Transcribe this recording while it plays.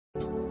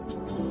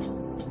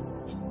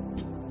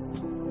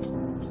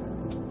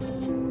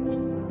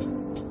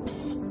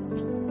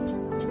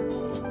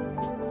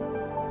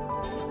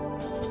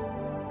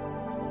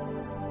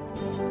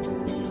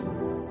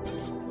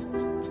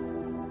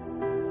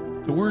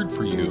Word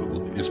for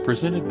You is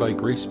presented by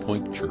Grace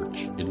Point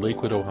Church in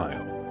Lakewood,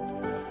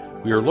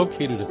 Ohio. We are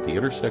located at the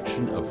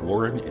intersection of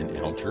Warren and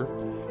Alger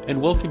and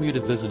welcome you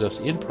to visit us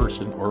in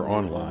person or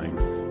online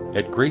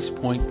at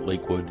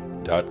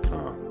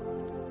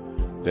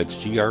gracepointlakewood.com. That's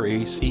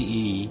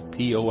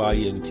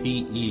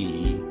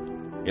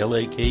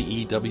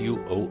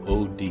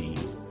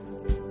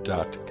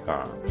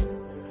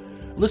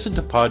GracePointLakewood.com. Listen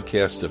to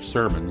podcasts of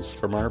sermons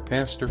from our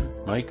pastor,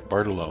 Mike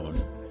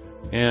Bartolone,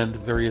 and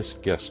various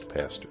guest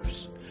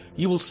pastors.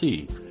 You will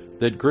see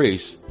that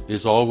grace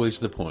is always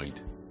the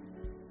point,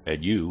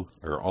 and you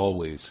are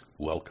always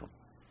welcome.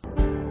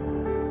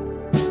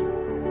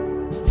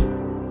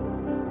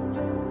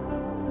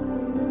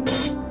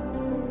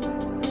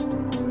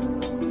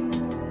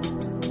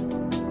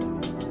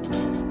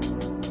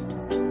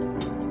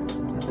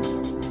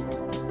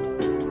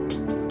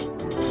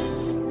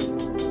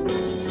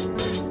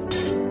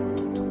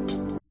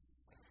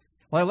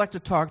 Well, I'd like to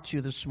talk to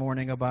you this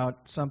morning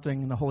about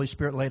something the Holy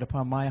Spirit laid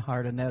upon my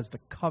heart, and that is the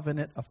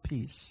covenant of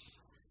peace.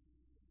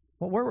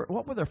 What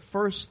were the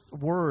first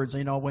words,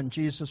 when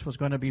Jesus was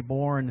going to be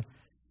born?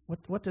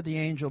 What did the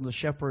angel and the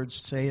shepherds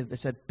say? They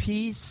said,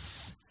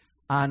 peace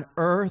on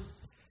earth,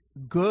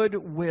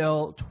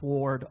 goodwill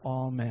toward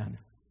all men.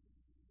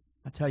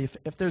 I tell you,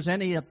 if there's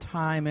any a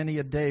time, any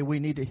a day we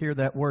need to hear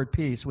that word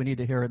peace, we need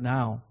to hear it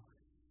now.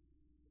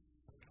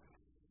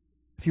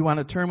 If you want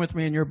to turn with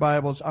me in your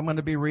Bibles, I'm going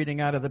to be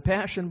reading out of the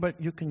Passion, but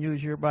you can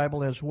use your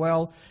Bible as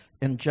well.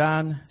 In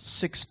John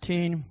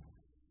 16,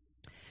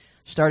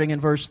 starting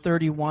in verse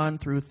 31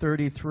 through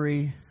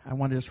 33, I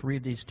want to just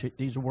read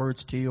these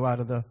words to you out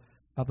of the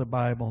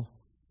Bible.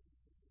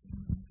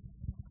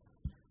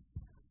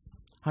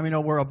 How many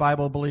know we're a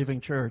Bible-believing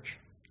church?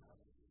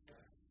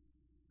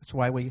 That's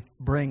why we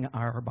bring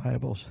our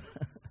Bibles,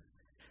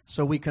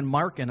 so we can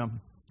mark in them.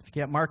 If you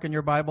can't mark in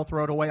your Bible,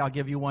 throw it away. I'll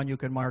give you one you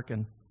can mark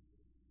in.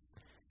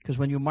 Because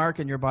when you mark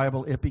in your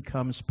Bible, it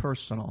becomes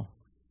personal.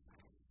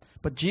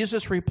 But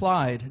Jesus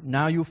replied,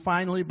 now you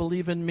finally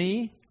believe in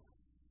me,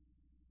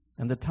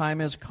 and the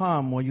time has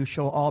come when you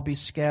shall all be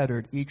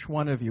scattered. Each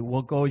one of you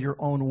will go your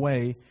own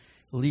way,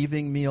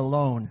 leaving me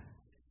alone.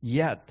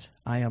 Yet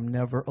I am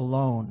never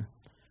alone,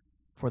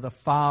 for the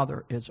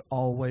Father is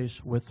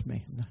always with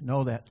me.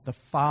 Know that. The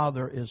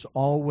Father is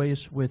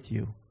always with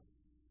you.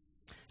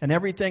 And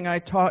everything I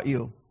taught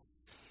you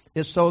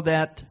is so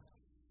that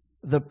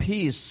the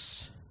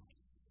peace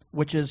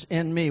which is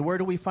in me. Where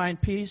do we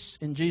find peace?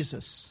 In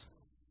Jesus.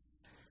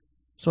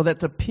 So that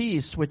the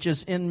peace which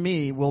is in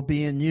me will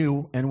be in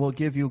you and will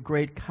give you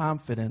great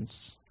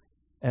confidence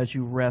as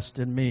you rest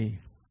in me.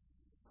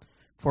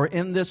 For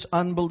in this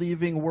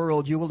unbelieving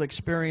world you will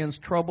experience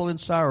trouble and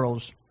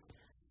sorrows,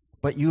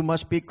 but you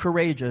must be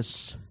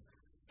courageous,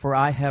 for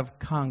I have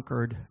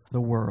conquered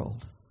the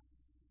world.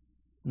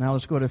 Now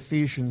let's go to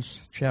Ephesians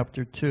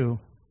chapter 2.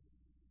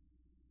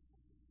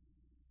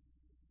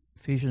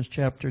 Ephesians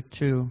chapter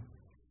 2.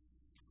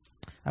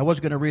 I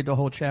was going to read the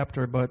whole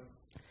chapter, but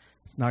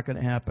it's not going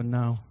to happen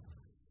now.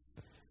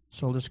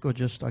 So let's go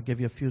I'll give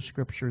you a few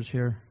scriptures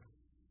here.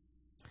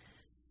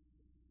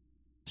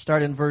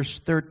 Start in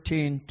verse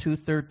 13,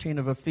 2:13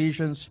 of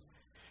Ephesians.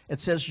 It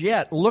says,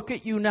 yet, look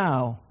at you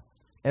now.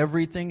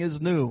 Everything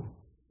is new.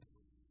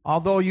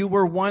 Although you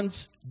were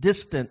once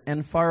distant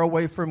and far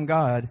away from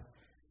God,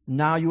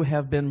 now you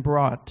have been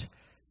brought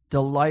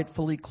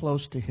delightfully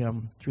close to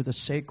Him through the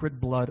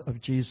sacred blood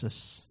of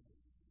Jesus.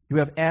 You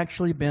have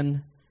actually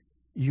been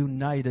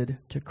united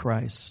to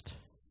Christ.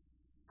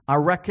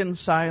 Our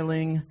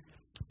reconciling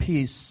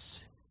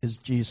peace is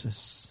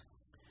Jesus.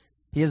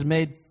 He has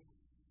made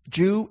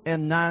Jew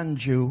and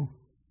non-Jew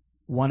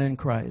one in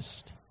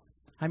Christ.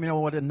 How many know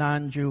what a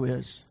non-Jew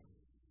is?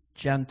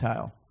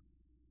 Gentile.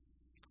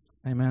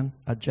 Amen?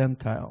 A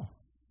Gentile.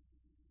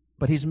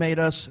 But He's made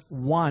us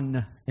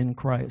one in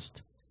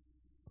Christ.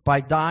 By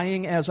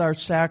dying as our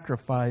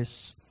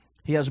sacrifice,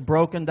 He has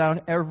broken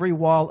down every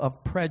wall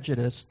of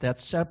prejudice that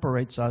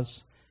separates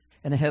us,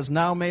 and has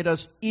now made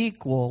us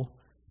equal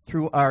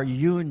through our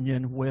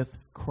union with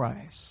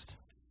Christ.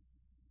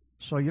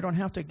 So you don't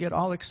have to get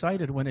all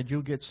excited when a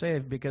Jew gets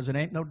saved, because it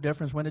ain't no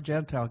difference when a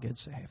Gentile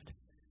gets saved.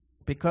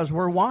 Because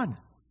we're one.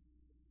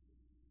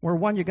 We're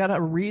one. You got to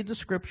read the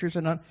scriptures.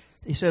 And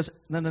he says,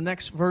 then the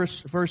next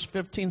verse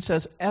 15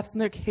 says,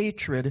 ethnic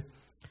hatred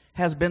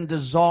has been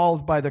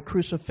dissolved by the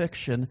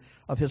crucifixion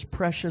of His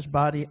precious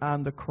body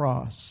on the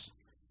cross.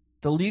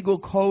 The legal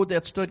code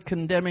that stood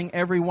condemning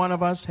every one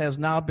of us has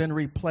now been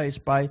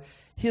replaced by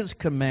His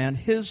command.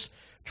 His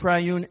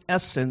triune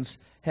essence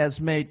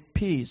has made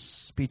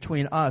peace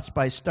between us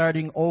by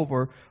starting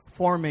over,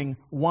 forming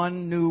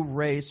one new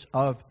race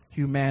of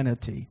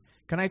humanity.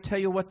 Can I tell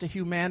you what the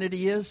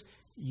humanity is?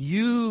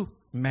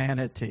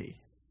 Humanity.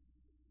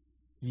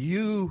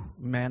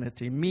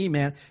 Humanity. Me,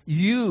 man.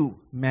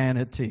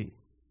 Humanity.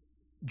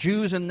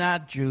 Jews and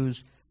not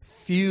Jews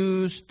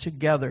fused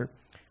together.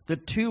 The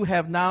two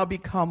have now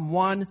become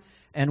one,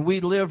 and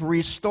we live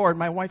restored.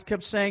 My wife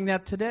kept saying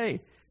that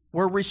today.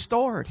 We're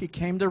restored. He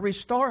came to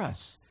restore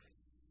us.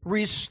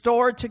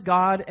 restored to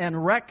God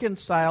and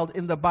reconciled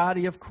in the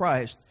body of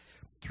Christ.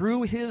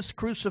 Through his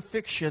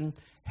crucifixion,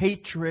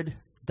 hatred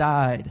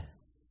died.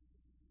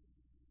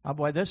 Oh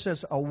boy, this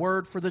is a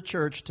word for the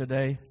church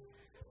today.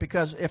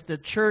 Because if the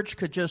church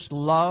could just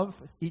love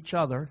each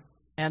other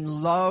and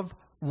love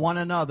one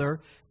another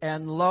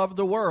and love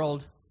the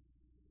world,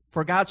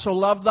 for God so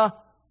loved the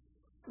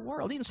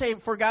world. He didn't say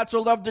for God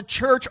so loved the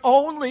church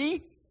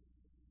only.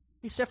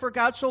 He said for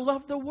God so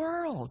loved the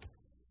world.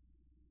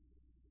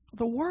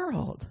 The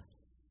world.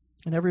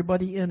 And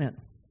everybody in it.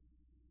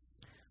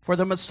 For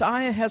the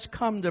Messiah has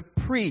come to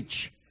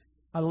preach.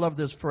 I love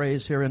this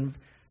phrase here in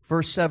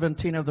verse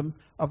 17 of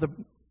the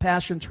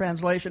Passion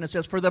Translation. It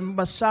says, for the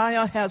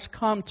Messiah has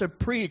come to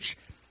preach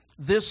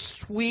this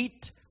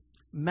sweet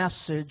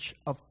message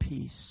of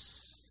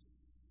peace.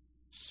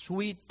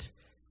 Sweet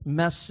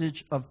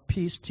message of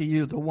peace to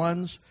you, the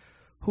ones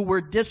who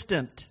were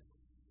distant.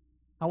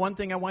 Now, one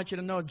thing I want you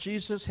to know,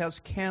 Jesus has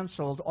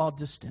canceled all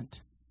distant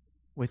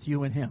with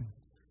you and him.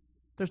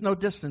 There's no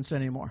distance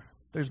anymore.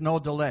 There's no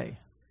delay.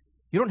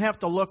 You don't have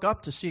to look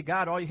up to see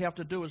God. All you have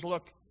to do is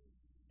look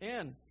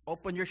in.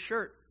 Open your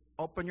shirt.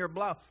 Open your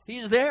blouse.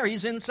 He's there.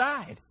 He's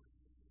inside.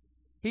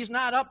 He's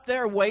not up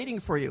there waiting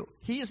for you.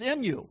 He's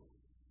in you.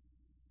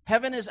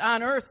 Heaven is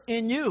on earth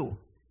in you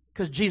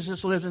because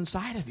Jesus lives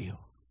inside of you.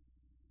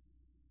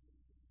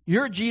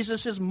 You're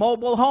Jesus'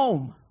 mobile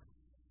home.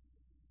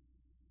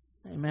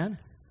 Amen.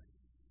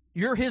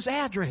 You're his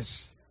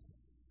address.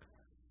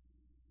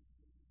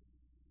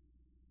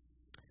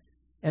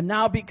 And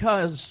now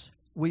because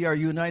we are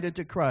united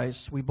to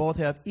Christ, we both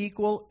have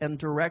equal and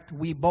direct,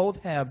 we both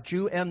have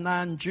Jew and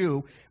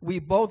non-Jew, we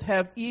both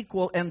have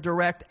equal and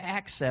direct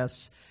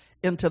access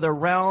into the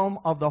realm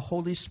of the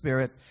Holy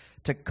Spirit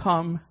to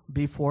come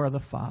before the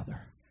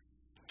Father.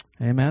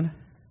 Amen.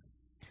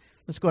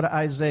 Let's go to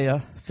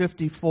Isaiah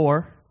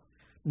 54,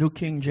 New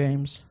King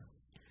James.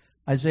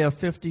 Isaiah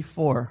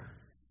 54.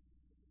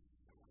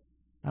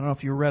 I don't know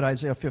if you read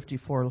Isaiah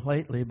 54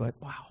 lately, but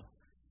wow.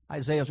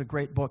 Isaiah is a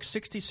great book.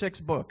 66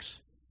 books.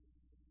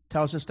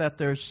 Tells us that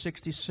there's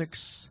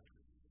 66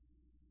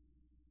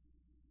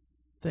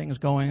 things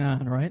going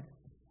on, right?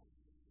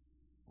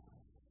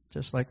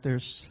 Just like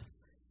there's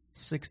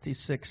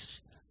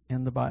 66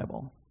 in the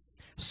Bible.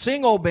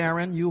 Sing, O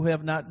barren, you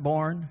have not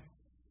borne.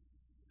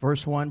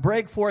 Verse 1,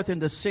 break forth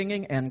into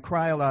singing and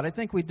cry aloud. I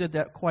think we did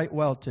that quite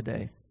well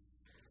today,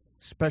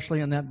 especially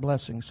in that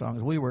blessing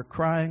song. We were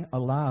crying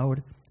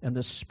aloud and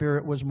the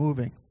Spirit was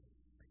moving.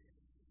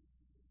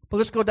 But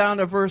let's go down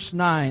to verse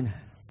 9.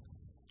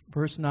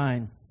 Verse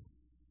 9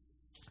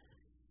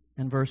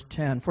 and verse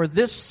 10. For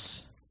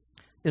this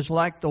is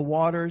like the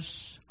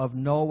waters of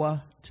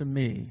Noah to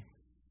me.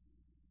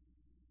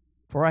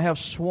 For I have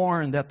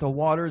sworn that the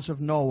waters of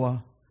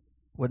Noah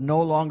would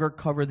no longer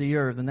cover the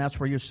earth. And that's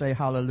where you say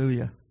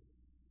hallelujah.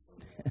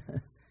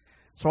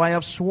 So I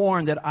have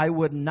sworn that I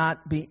would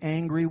not be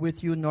angry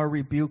with you nor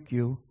rebuke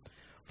you.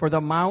 For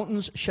the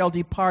mountains shall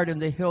depart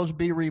and the hills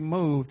be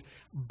removed.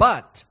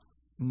 But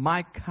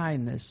my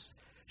kindness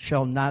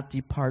shall not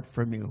depart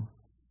from you,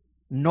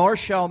 nor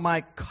shall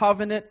my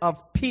covenant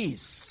of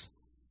peace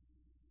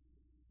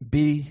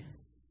be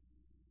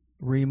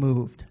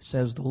removed,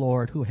 says the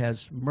Lord, who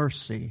has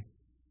mercy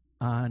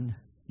on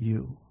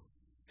you.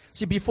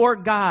 See, before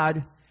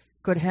God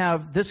could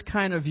have this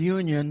kind of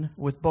union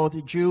with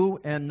both Jew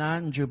and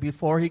non-Jew,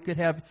 before he could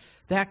have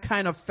that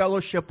kind of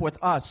fellowship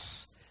with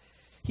us,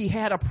 he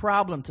had a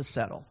problem to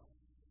settle.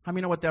 How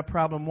many know what that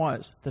problem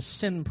was? The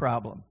sin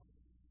problem.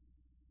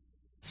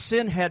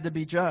 Sin had to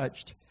be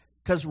judged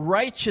because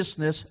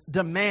righteousness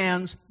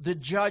demands the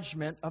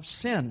judgment of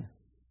sin.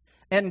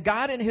 And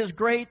God, in his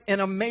great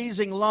and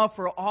amazing love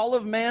for all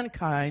of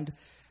mankind,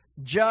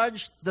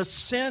 judged the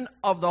sin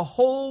of the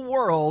whole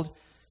world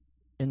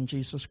in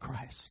Jesus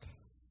Christ.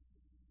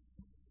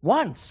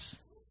 Once,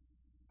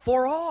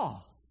 for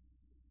all,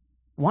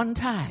 one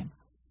time.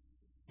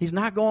 He's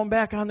not going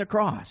back on the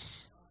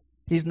cross.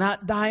 He's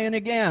not dying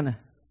again.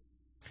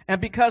 And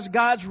because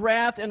God's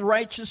wrath and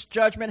righteous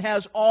judgment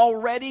has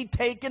already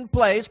taken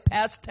place,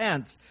 past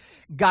tense,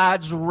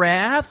 God's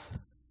wrath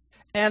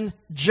and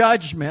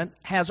judgment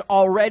has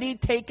already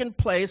taken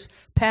place,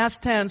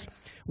 past tense,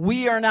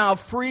 we are now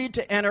free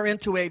to enter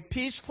into a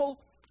peaceful,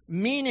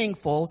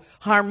 meaningful,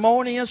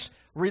 harmonious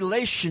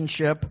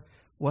relationship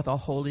with a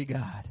holy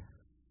God.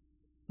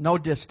 No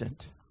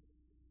distant,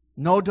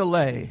 no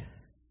delay.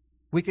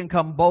 We can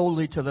come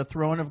boldly to the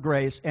throne of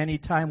grace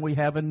anytime we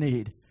have a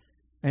need.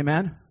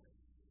 Amen?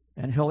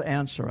 And he'll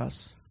answer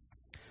us.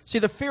 See,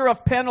 the fear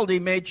of penalty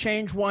may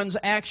change one's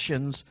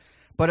actions,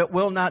 but it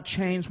will not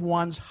change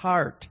one's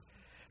heart.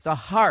 The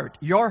heart,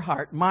 your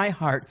heart, my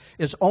heart,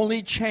 is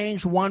only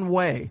changed one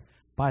way,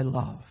 by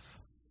love.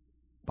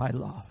 By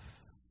love.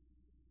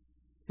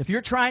 If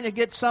you're trying to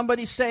get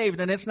somebody saved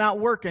and it's not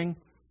working,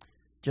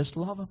 just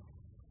love them.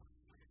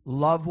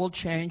 Love will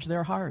change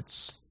their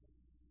hearts.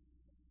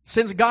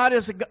 Since God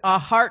is a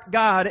heart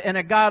God and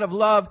a God of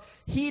love,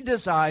 he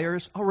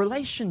desires a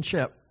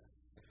relationship.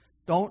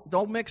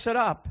 Don't mix it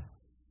up.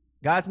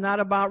 God's not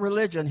about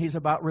religion. He's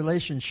about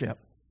relationship.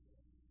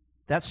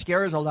 That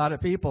scares a lot of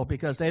people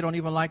because they don't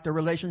even like the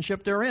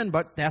relationship they're in,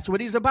 but that's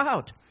what he's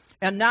about.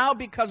 And now,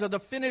 because of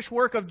the finished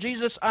work of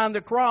Jesus on the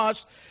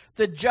cross,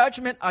 the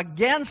judgment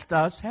against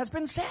us has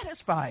been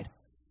satisfied.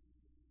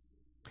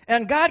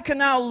 And God can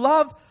now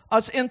love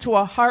us into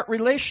a heart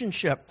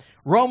relationship.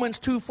 Romans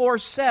 2:4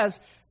 says,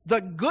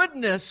 the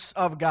goodness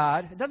of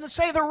God, it doesn't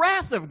say the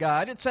wrath of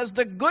God, it says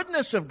the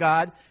goodness of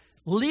God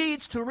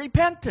leads to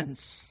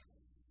repentance.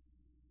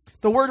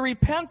 The word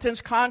repentance,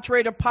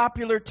 contrary to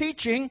popular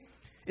teaching,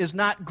 is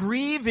not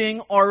grieving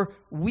or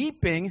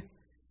weeping.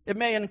 It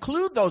may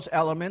include those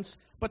elements,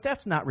 but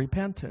that's not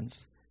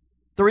repentance.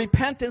 The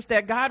repentance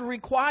that God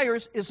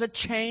requires is a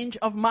change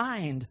of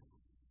mind.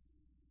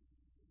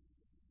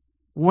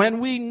 When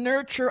we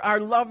nurture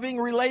our loving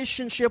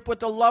relationship with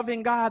the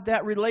loving God,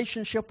 that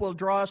relationship will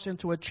draw us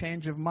into a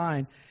change of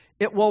mind.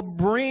 It will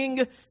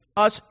bring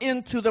us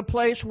into the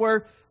place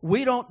where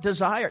we don't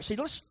desire. See,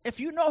 listen, if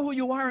you know who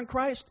you are in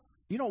Christ,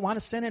 you don't want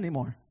to sin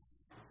anymore.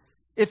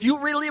 If you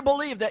really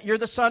believe that you're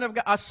the son of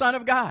God, a son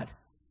of God,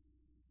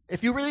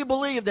 if you really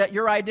believe that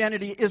your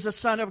identity is a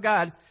son of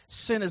God,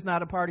 sin is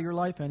not a part of your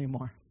life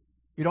anymore.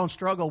 You don't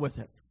struggle with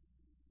it.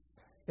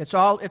 It's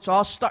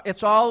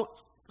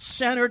all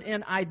centered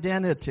in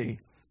identity.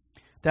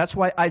 That's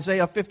why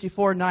Isaiah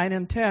 54:9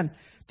 and 10.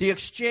 The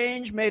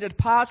exchange made it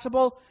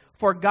possible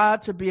for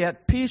God to be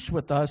at peace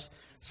with us.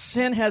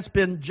 Sin has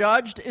been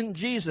judged in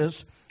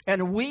Jesus,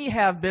 and we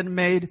have been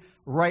made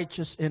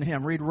righteous in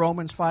Him. Read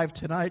Romans 5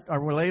 tonight,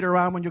 or later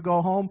on when you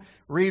go home.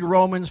 Read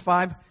Romans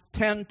 5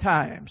 10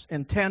 times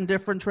in 10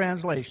 different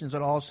translations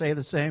that all say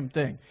the same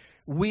thing.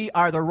 We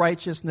are the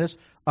righteousness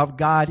of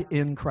God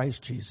in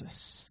Christ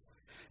Jesus.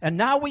 And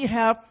now we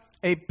have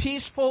a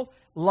peaceful,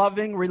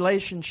 loving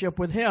relationship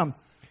with Him.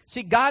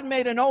 See, God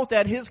made an oath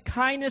that His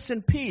kindness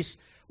and peace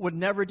would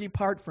never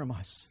depart from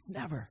us.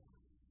 Never.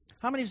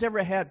 How many's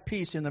ever had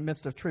peace in the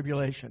midst of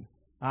tribulation?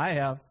 I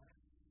have.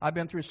 I've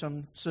been through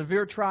some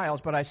severe trials,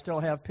 but I still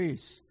have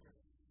peace.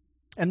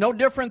 And no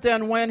different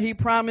than when He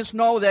promised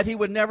Noah that He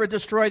would never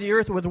destroy the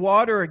earth with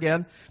water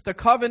again, the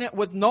covenant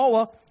with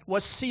Noah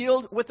was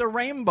sealed with a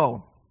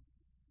rainbow.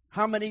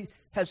 How many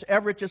has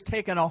ever just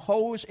taken a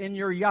hose in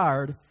your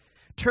yard,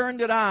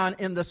 turned it on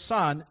in the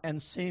sun,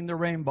 and seen the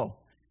rainbow?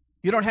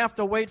 You don't have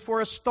to wait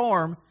for a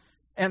storm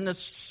and the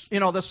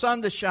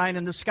sun to shine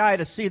in the sky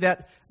to see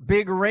that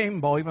big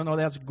rainbow, even though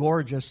that's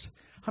gorgeous.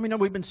 How many know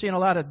we've been seeing a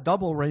lot of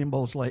double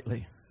rainbows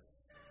lately?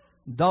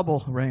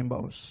 Double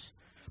rainbows.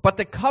 But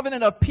the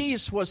covenant of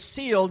peace was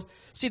sealed.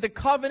 See, the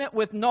covenant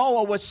with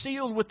Noah was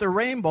sealed with the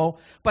rainbow,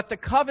 but the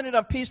covenant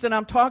of peace that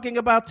I'm talking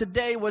about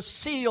today was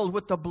sealed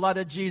with the blood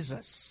of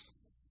Jesus.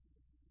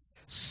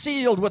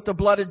 Sealed with the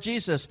blood of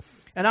Jesus.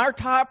 And our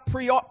top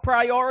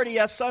priority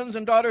as sons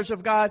and daughters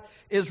of God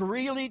is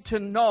really to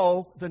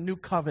know the new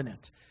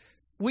covenant.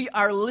 We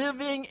are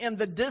living in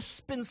the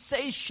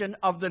dispensation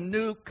of the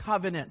new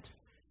covenant.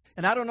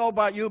 And I don't know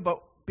about you,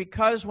 but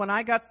because when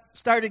I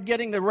started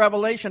getting the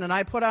revelation and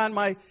I put on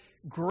my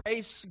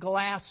grace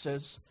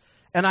glasses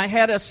and I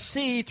had to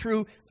see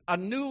through a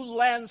new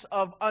lens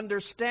of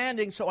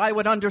understanding so I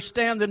would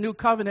understand the new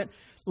covenant,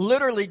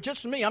 literally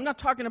just me, I'm not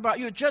talking about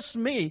you, just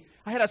me,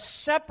 I had to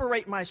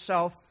separate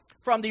myself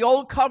from the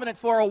old covenant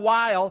for a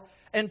while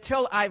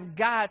until I've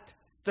got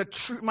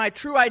my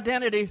true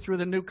identity through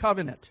the new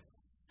covenant.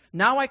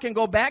 Now I can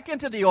go back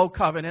into the old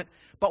covenant,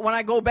 but when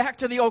I go back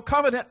to the old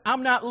covenant,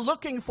 I'm not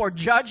looking for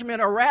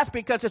judgment or wrath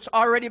because it's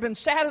already been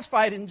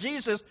satisfied in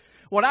Jesus.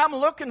 What I'm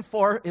looking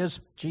for is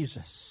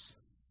Jesus.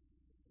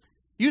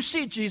 You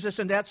see Jesus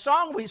in that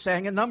song we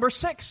sang in number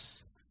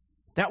 6.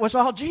 That was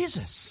all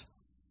Jesus.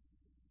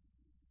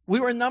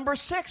 We were in number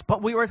 6,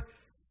 but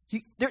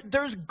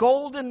there's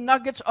golden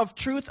nuggets of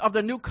truth of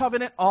the new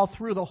covenant all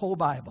through the whole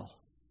Bible.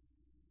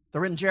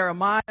 They're in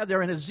Jeremiah,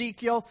 they're in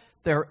Ezekiel,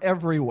 they're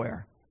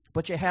everywhere.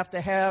 But you have to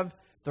have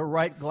the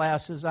right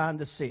glasses on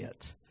to see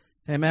it.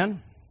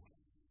 Amen?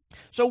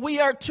 So we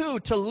are too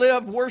to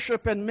live,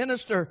 worship, and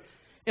minister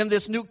in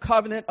this new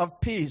covenant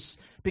of peace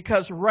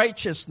because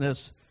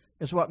righteousness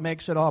is what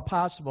makes it all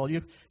possible.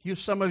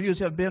 Some of you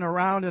have been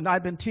around, and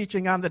I've been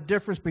teaching on the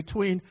difference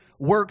between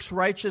works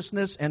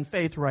righteousness and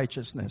faith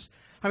righteousness.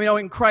 I mean,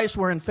 in Christ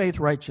we're in faith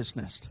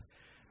righteousness.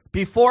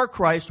 Before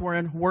Christ we're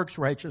in works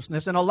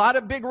righteousness. And a lot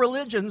of big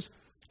religions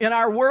in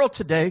our world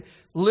today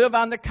live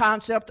on the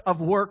concept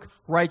of work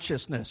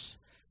righteousness.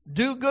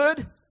 Do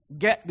good,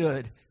 get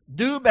good.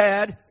 Do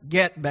bad,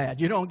 get bad.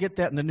 You don't get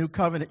that in the new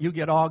covenant. You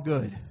get all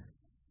good.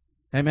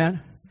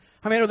 Amen?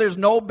 I mean, there's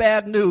no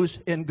bad news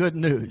in good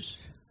news.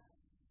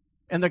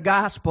 And the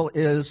gospel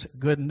is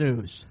good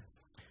news.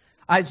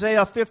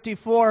 Isaiah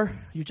 54,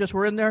 you just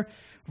were in there,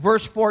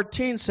 verse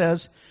 14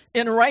 says,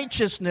 In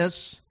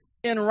righteousness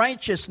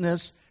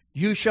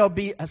you shall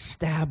be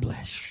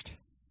established.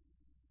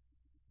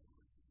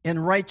 In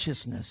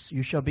righteousness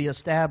you shall be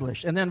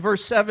established. And then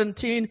verse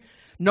 17,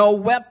 No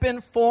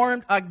weapon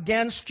formed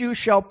against you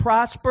shall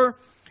prosper,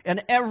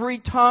 and every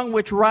tongue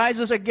which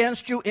rises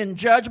against you in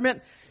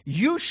judgment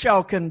you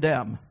shall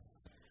condemn.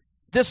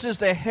 This is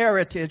the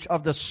heritage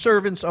of the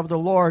servants of the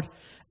Lord,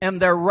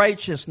 and their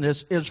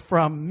righteousness is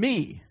from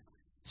me,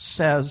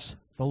 says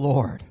the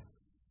Lord.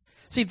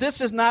 See,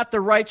 this is not the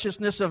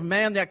righteousness of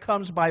man that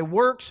comes by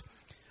works,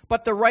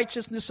 but the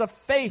righteousness of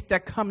faith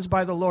that comes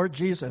by the Lord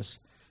Jesus.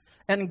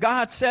 And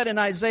God said in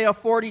Isaiah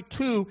 40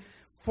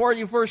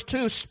 verse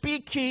 2,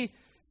 Speak ye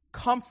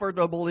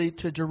comfortably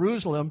to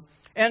Jerusalem,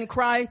 and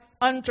cry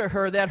unto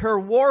her that her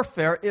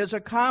warfare is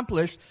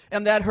accomplished,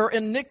 and that her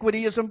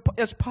iniquity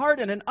is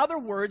pardoned. In other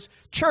words,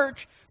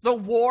 church, the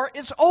war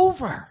is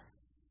over.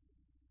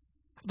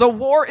 The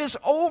war is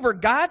over.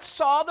 God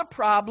saw the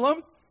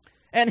problem,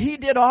 and He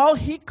did all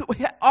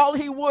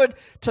He would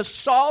to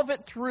solve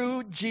it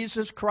through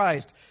Jesus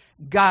Christ.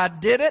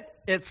 God did it.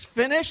 It's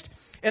finished,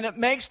 and it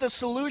makes the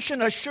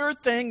solution a sure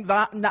thing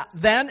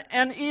then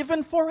and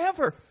even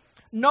forever.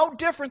 No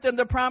different than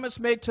the promise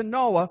made to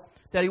Noah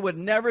that he would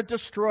never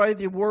destroy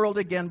the world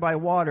again by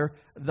water,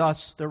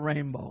 thus the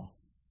rainbow.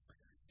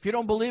 If you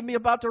don't believe me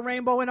about the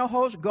rainbow in a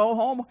hose, go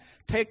home,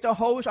 take the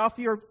hose off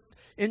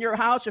in your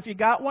house if you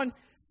got one,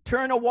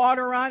 turn the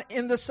water on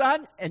in the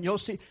sun, and you'll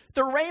see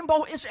the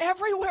rainbow is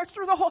everywhere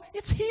through the whole.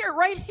 It's here,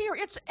 right here.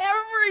 It's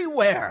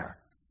everywhere.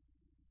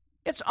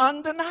 It's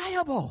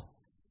undeniable.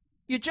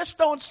 You just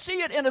don't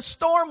see it in a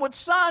storm with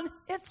sun.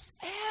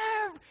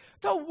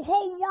 The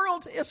whole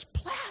world is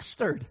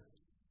plastered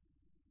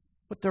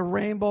with the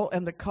rainbow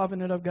and the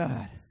covenant of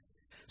God.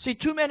 See,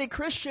 too many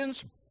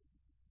Christians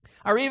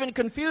are even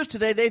confused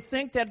today. They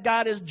think that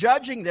God is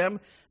judging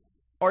them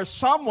or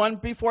someone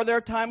before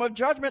their time of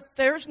judgment.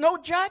 There's no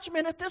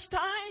judgment at this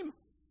time.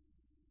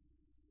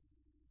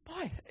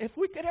 Boy, if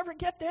we could ever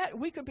get that,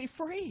 we could be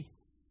free.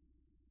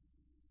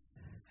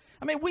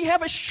 I mean, we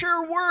have a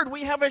sure word.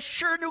 We have a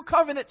sure new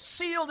covenant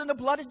sealed in the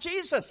blood of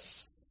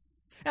Jesus.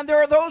 And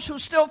there are those who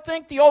still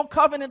think the old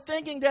covenant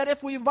thinking that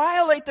if we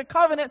violate the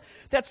covenant,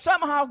 that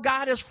somehow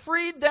God has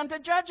freed them to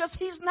judge us.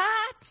 He's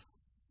not.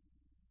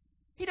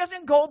 He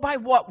doesn't go by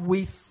what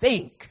we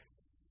think.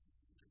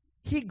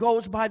 He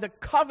goes by the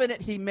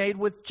covenant He made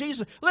with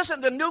Jesus. Listen,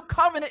 the new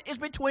covenant is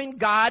between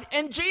God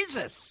and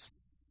Jesus.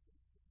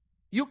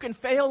 You can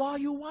fail all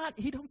you want.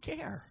 He don't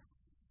care.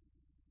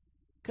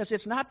 Because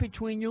it's not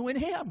between you and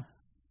Him.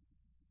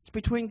 It's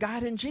between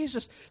God and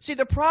Jesus. See,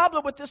 the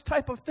problem with this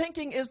type of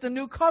thinking is the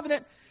new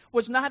covenant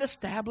was not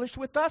established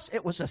with us.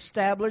 It was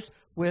established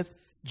with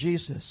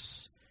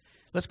Jesus.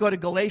 Let's go to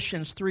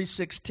Galatians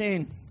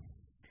 3:16.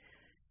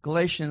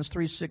 Galatians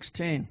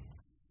 3:16.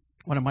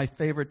 One of my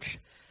favorite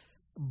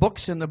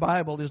books in the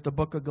Bible is the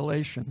book of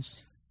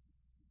Galatians.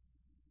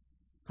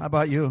 How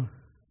about you?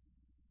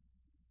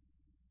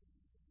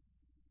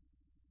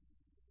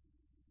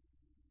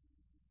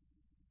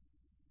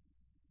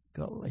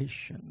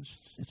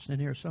 Galatians. It's in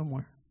here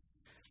somewhere.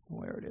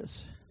 Where it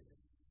is.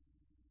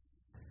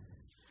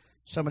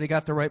 Somebody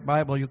got the right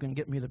Bible, you can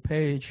get me the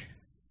page.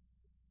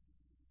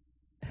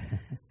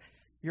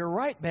 You're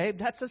right, babe.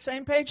 That's the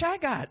same page I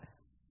got.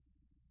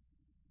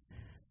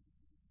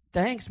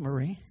 Thanks,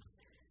 Marie.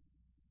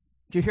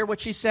 Did you hear what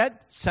she said?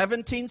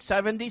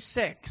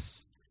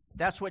 1776.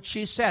 That's what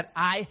she said.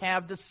 I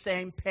have the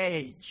same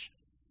page.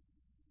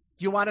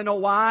 Do you want to know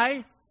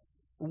why?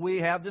 We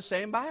have the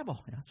same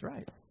Bible. That's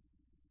right.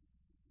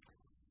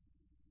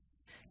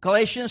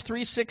 Galatians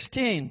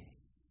 3:16.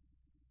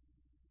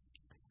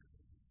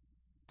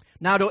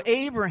 Now to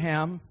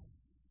Abraham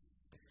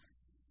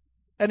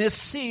and his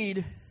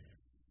seed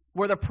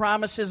were the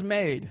promises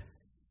made.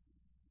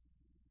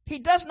 He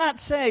does not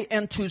say,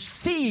 and to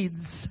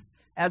seeds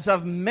as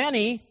of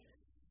many,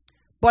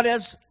 but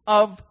as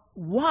of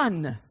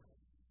one.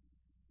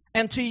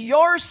 And to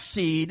your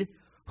seed,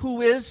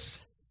 who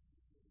is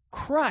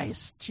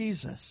Christ,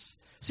 Jesus.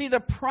 See, the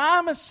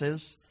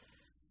promises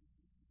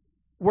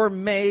were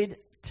made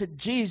to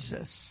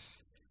Jesus.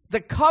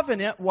 The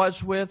covenant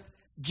was with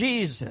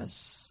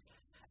Jesus.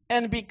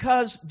 And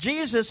because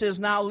Jesus is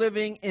now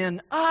living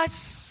in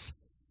us,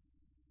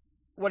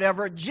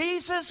 whatever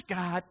Jesus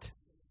got,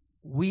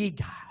 we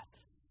got.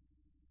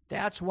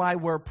 That's why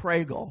we're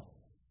prego.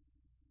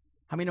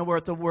 How many know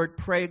what the word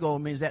prego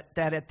means?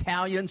 That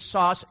Italian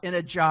sauce in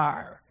a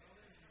jar.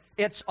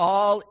 It's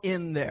all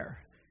in there,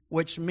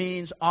 which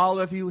means all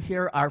of you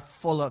here are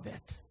full of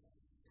it.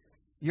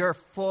 You're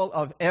full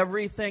of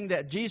everything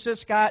that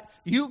Jesus got,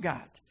 you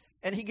got.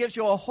 And He gives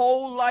you a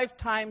whole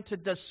lifetime to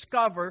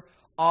discover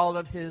all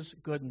of His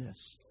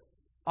goodness,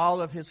 all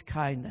of His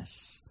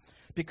kindness.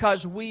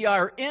 Because we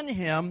are in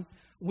Him,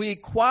 we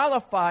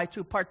qualify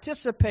to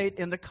participate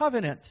in the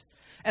covenant.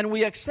 And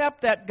we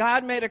accept that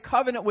God made a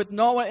covenant with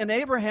Noah and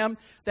Abraham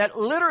that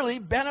literally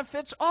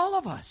benefits all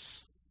of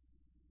us.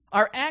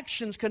 Our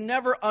actions can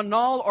never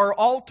annul or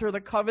alter the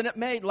covenant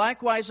made.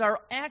 Likewise, our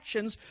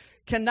actions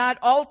cannot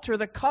alter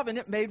the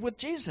covenant made with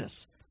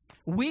Jesus.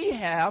 We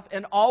have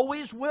and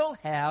always will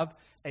have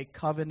a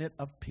covenant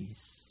of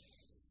peace.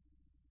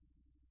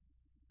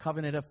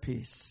 Covenant of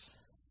peace.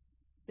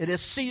 It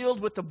is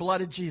sealed with the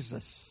blood of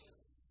Jesus.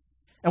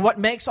 And what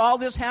makes all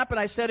this happen,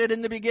 I said it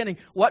in the beginning,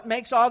 what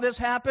makes all this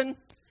happen?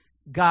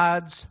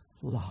 God's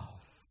love.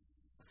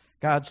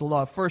 God's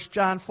love. 1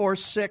 John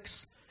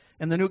 4:6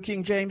 in the New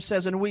King James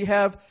says, and we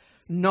have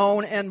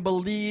known and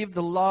believed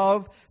the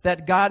love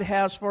that God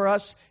has for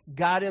us.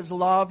 God is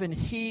love, and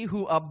he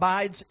who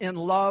abides in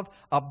love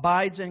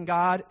abides in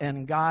God,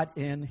 and God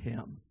in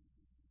him.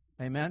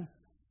 Amen?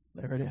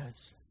 There it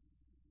is.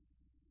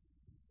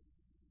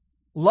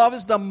 Love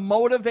is the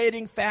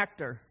motivating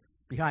factor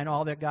behind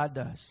all that God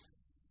does.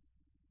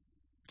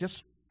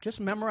 Just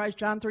memorize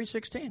John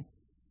 3:16.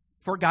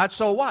 For God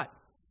so what?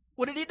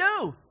 What did he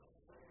do?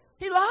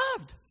 He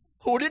loved.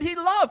 Who did he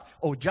love?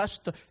 Oh,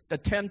 just the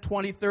 10,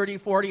 20, 30,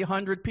 40,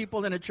 100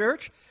 people in a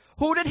church?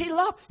 Who did he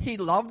love? He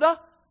loved the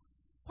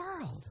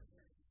world.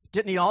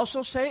 Didn't he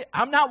also say,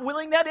 I'm not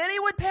willing that any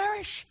would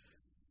perish,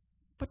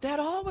 but that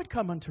all would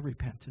come unto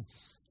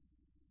repentance?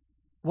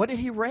 What did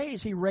he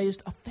raise? He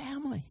raised a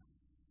family.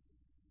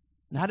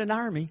 Not an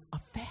army, a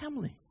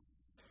family.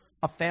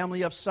 A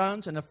family of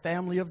sons and a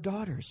family of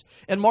daughters.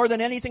 And more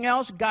than anything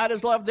else, God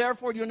is love.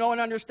 Therefore, you know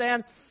and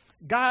understand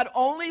God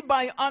only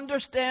by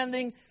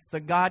understanding the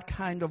God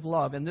kind of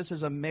love. And this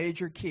is a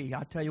major key.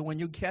 I'll tell you, when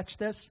you catch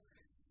this,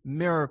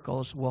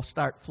 miracles will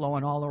start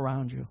flowing all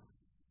around you.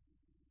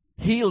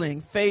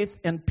 Healing, faith,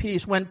 and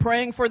peace. When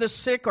praying for the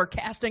sick or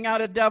casting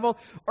out a devil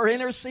or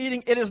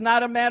interceding, it is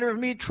not a matter of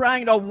me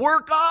trying to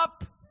work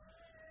up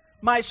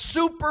my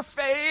super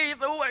faith.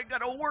 Oh, I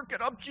got to work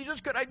it up.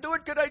 Jesus, could I do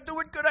it? Could I do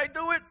it? Could I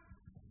do it?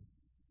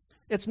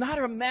 It's not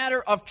a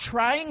matter of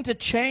trying to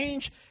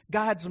change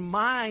God's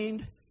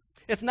mind.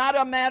 It's not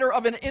a matter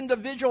of an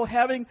individual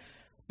having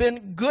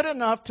been good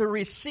enough to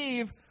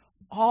receive.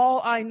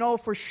 All I know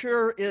for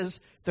sure is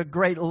the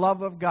great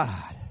love of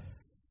God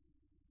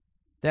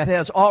that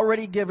has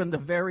already given the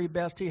very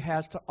best he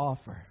has to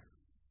offer.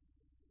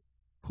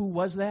 Who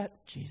was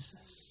that?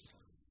 Jesus.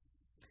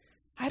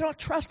 I don't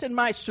trust in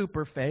my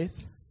super faith.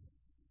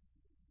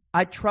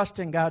 I trust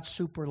in God's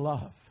super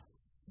love.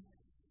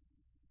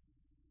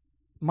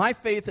 My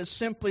faith is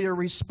simply a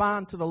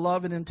response to the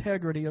love and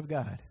integrity of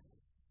God.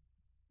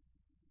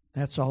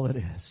 That's all it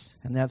is.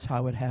 And that's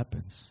how it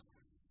happens.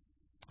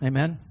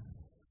 Amen?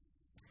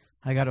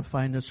 I got to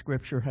find the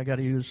scripture. I got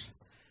to use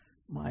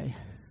my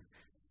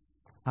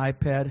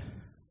iPad.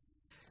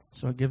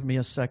 So give me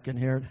a second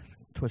here.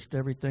 Twist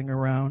everything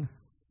around.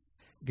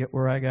 Get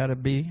where I got to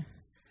be.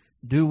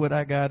 Do what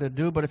I got to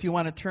do. But if you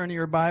want to turn to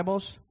your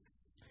Bibles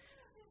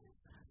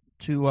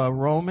to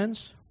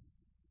Romans.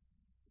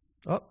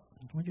 Oh,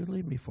 what'd you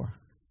leave me for?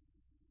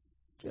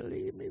 What'd you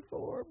leave me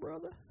for,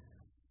 brother?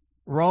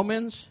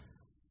 Romans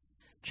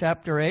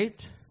chapter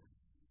 8,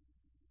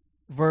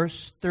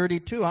 verse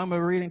 32. I'm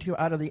reading to you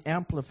out of the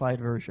Amplified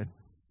Version.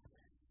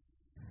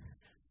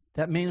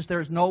 That means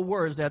there's no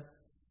words that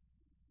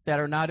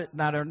are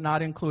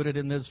not included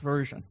in this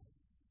version.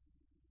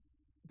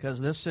 Because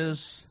this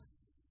is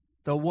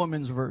the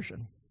woman's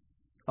version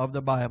of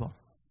the Bible.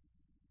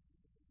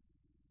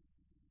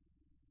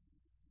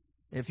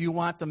 If you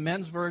want the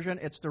men's version,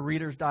 it's the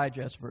Reader's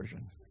Digest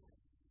version.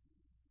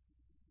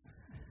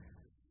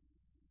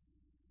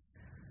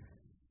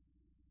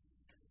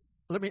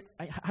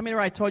 How many of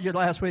I told you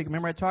last week?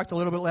 Remember I talked a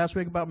little bit last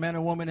week about men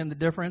and women and the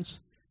difference?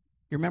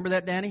 You remember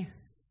that, Danny?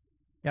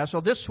 Yeah,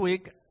 so this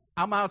week,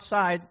 I'm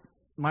outside.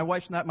 My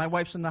wife's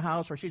in the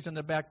house, or she's in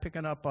the back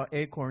picking up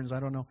acorns. I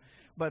don't know.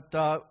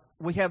 But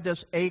we have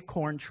this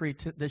acorn tree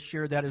this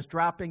year that is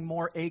dropping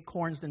more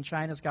acorns than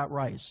China's got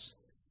rice.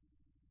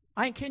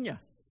 I ain't kidding you.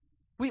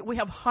 We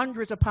have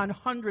hundreds upon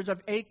hundreds of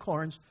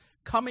acorns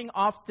coming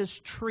off this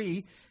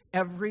tree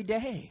every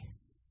day.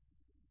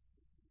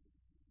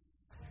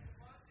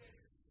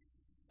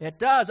 It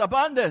does.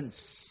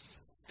 Abundance.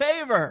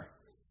 Favor.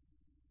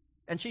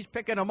 And she's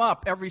picking them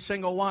up, every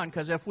single one,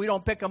 because if we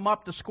don't pick them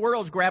up, the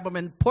squirrels grab them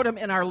and put them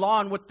in our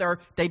lawn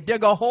they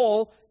dig a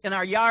hole in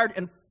our yard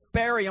and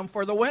bury them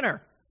for the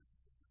winter.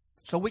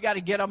 So we got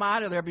to get them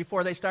out of there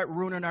before they start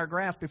ruining our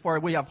grass, before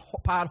we have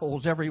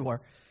potholes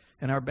everywhere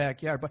in our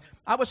backyard. But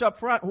I was up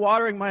front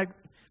watering my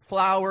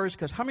flowers,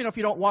 because how many know if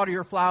you don't water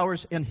your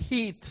flowers in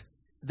heat,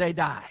 they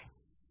die?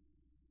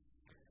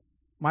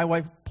 My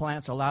wife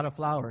plants a lot of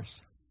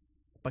flowers,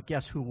 but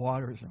guess who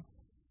waters them?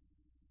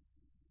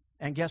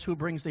 And guess who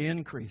brings the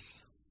increase?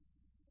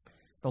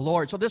 The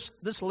Lord. So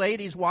this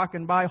lady's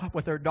walking by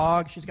with her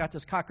dog. She's got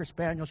this Cocker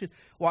Spaniel. She's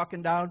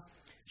walking down.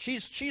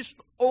 She's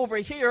over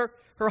here.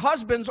 Her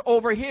husband's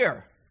over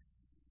here.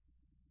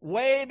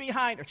 Way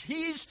behind her.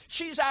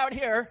 She's out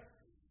here.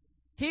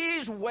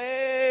 He's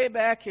way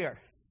back here.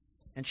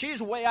 And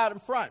she's way out in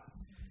front.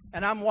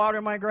 And I'm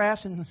watering my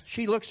grass, and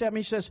she looks at me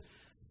and says,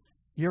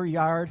 your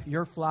yard,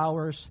 your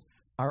flowers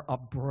are a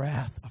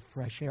breath of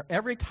fresh air.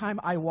 Every time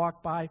I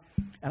walk by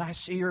and I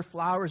see your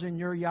flowers in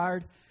your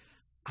yard,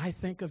 I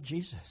think of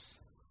Jesus.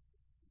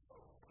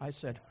 I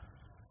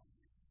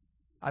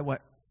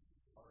went,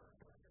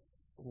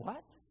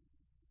 what?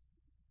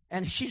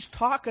 And she's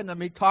talking to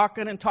me,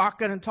 talking and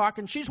talking and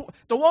talking. She's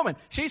the woman.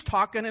 She's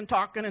talking and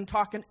talking and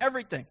talking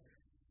everything.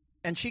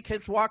 And she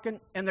keeps walking,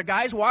 and the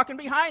guy's walking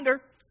behind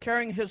her,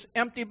 carrying his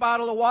empty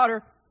bottle of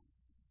water.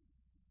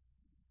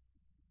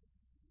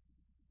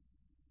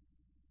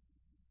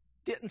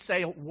 Didn't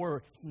say a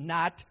word,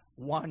 not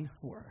one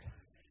word.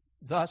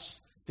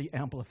 Thus, the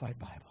Amplified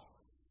Bible.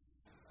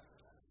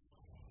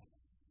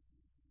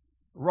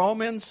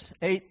 Romans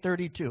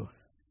 8:32.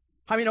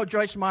 How many know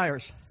Joyce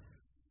Myers?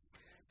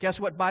 Guess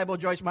what Bible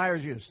Joyce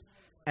Myers used?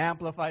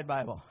 Amplified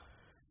Bible.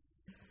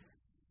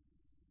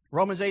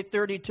 Romans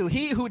 8:32.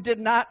 He who did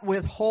not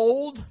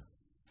withhold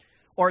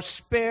or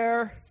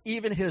spare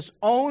even his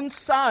own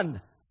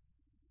son,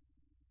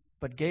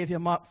 but gave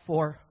him up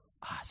for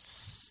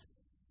us.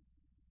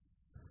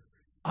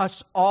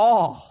 Us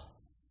all.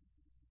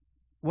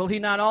 Will he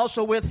not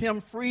also with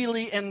him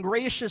freely and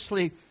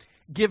graciously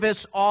give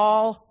us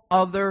all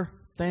other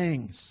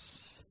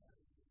things?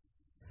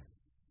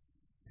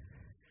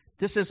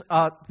 This is,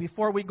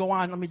 before we go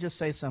on, let me just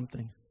say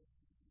something.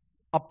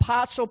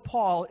 Apostle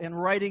Paul, in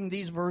writing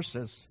these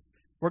verses,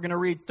 we're going to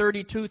read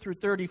 32 through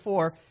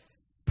 34,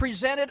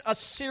 presented a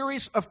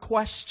series of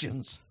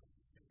questions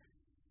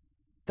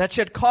that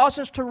should cause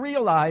us to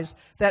realize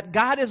that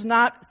God is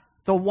not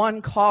the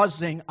one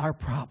causing our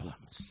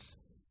problems.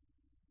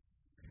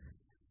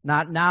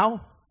 Not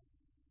now,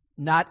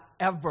 not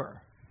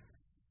ever.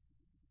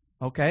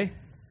 Okay?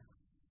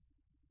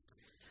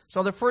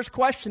 So the first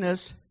question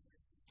is,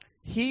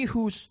 he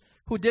who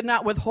did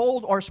not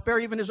withhold or spare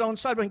even his own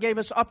son and gave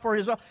us up for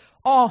his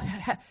own,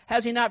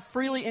 has he not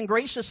freely and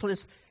graciously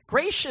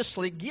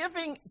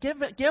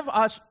give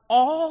us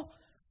all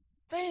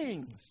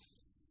things?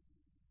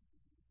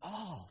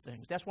 All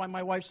things. That's why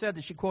my wife said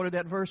that she quoted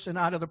that verse in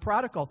Out of the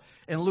Prodigal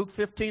in Luke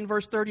 15,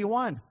 verse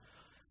 31.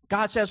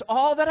 God says,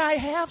 all that I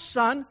have,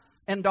 son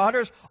and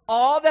daughters,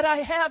 all that I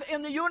have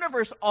in the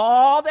universe,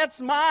 all that's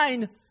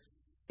mine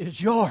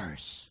is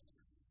yours.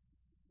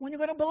 When are you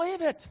going to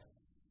believe it?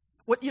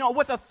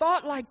 With a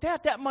thought like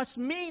that, that must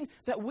mean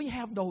that we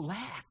have no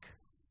lack.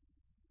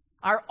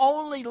 Our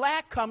only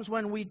lack comes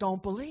when we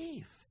don't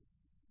believe.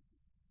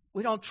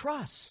 We don't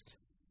trust.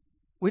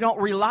 We don't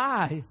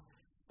rely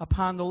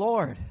upon the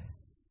Lord.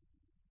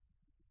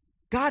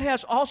 God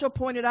has also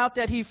pointed out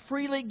that He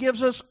freely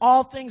gives us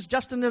all things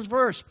just in this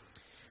verse.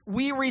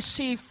 We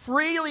receive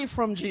freely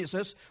from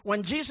Jesus.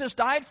 When Jesus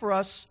died for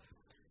us,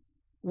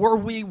 were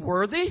we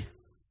worthy?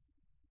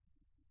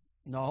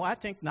 No, I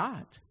think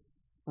not.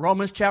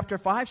 Romans chapter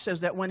 5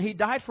 says that when He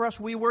died for us,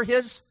 we were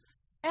His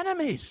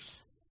enemies.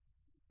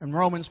 In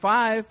Romans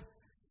 5,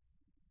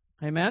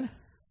 amen?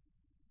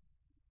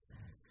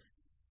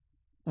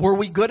 Were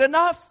we good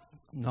enough?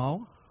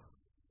 No.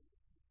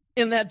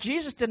 In that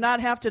Jesus did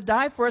not have to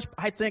die for us?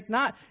 I think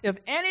not. If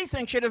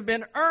anything should have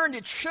been earned,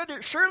 it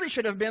surely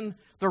should have been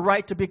the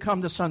right to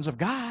become the sons of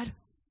God.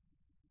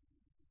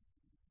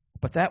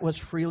 But that was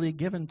freely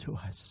given to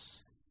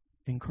us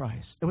in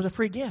Christ. It was a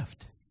free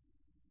gift.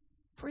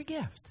 Free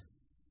gift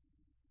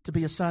to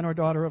be a son or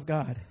daughter of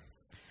God.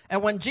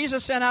 And when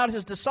Jesus sent out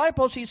His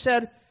disciples, He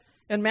said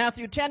in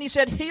Matthew 10, He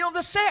said, heal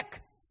the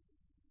sick,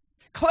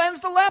 cleanse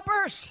the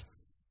lepers,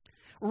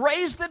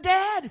 raise the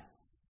dead.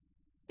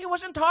 He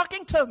wasn't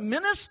talking to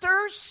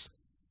ministers.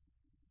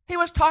 He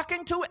was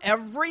talking to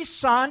every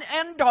son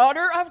and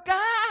daughter of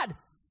God.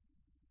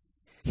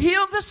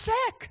 Heal the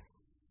sick,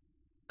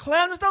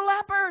 cleanse the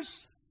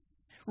lepers,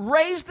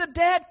 raise the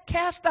dead,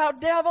 cast out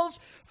devils.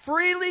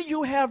 Freely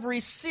you have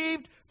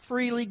received,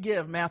 freely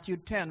give. Matthew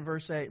 10,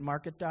 verse 8.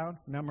 Mark it down,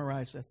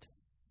 memorize it.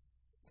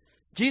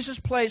 Jesus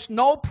placed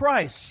no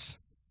price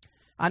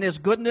on His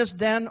goodness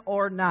then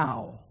or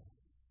now.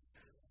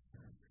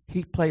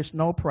 He placed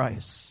no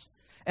price.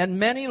 And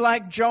many,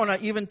 like Jonah,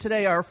 even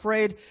today, are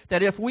afraid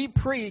that if we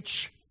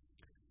preach,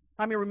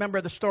 let me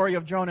remember the story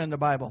of Jonah in the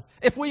Bible.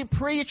 If we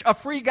preach a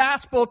free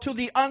gospel to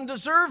the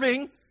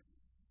undeserving,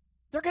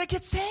 they're going to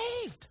get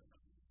saved.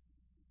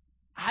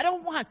 I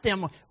don't want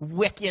them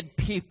wicked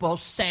people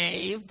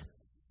saved.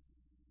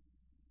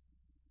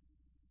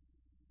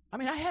 I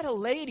mean, I had a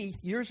lady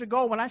years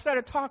ago, when I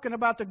started talking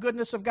about the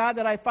goodness of God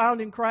that I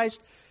found in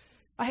Christ,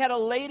 I had a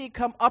lady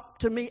come up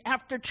to me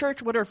after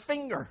church with her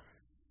finger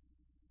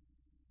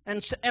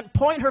and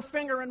point her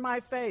finger in my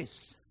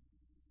face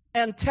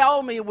and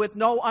tell me with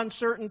no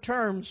uncertain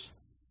terms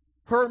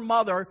her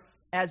mother,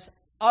 as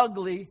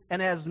ugly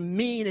and as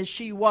mean as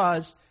she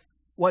was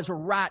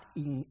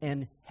rotting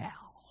in hell.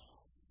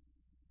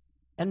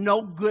 And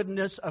no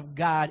goodness of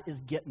God is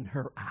getting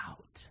her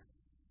out.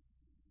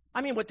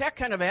 I mean, with that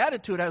kind of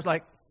attitude, I was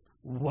like,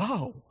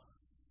 whoa.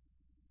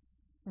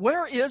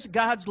 Where is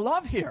God's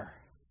love here?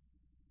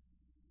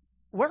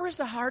 Where is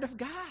the heart of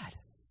God?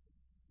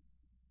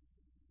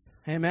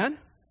 Amen?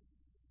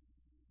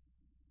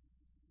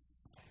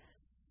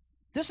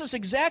 This is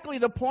exactly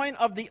the point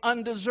of the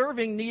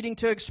undeserving needing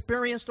to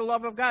experience the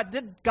love of God.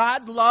 Did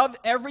God love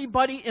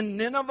everybody in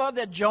Nineveh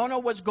that Jonah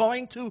was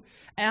going to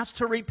ask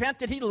to repent?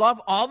 Did He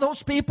love all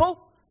those people?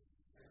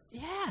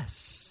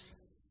 Yes.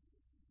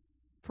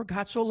 For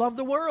God so loved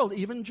the world,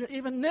 even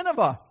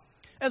Nineveh.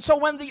 And so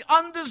when the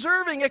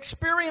undeserving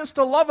experience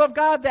the love of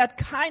God, that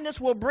kindness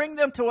will bring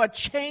them to a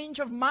change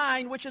of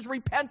mind, which is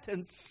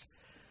repentance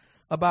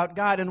about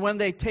God. And when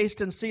they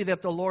taste and see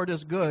that the Lord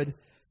is good,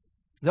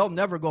 they'll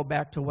never go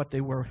back to what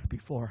they were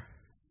before.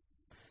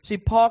 See,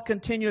 Paul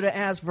continued to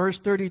ask, verse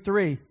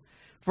 33.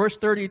 Verse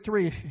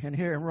 33, and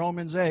here in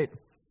Romans 8.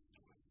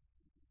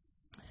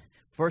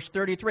 Verse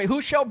 33,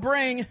 who shall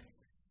bring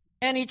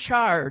any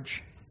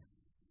charge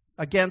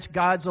against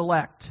God's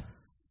elect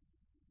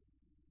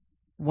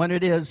when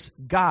it is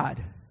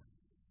God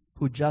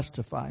who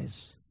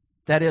justifies.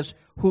 That is,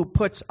 who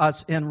puts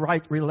us in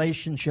right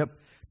relationship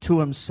to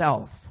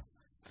himself.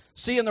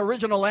 See, in the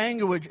original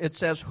language, it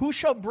says, who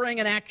shall bring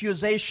an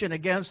accusation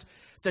against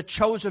the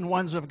chosen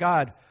ones of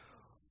God?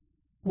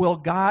 Will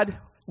God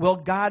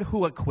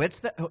who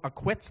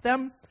acquits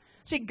them?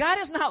 See, God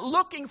is not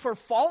looking for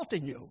fault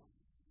in you.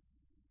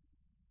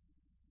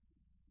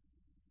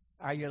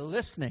 Are you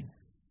listening?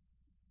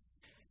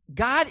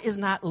 God is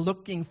not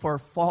looking for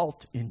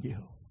fault in you.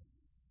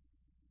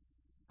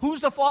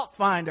 Who's the fault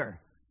finder?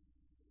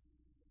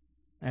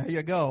 There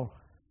you go.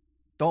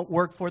 Don't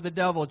work for the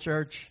devil,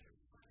 church.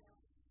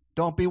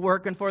 Don't be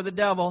working for the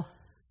devil.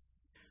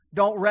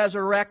 Don't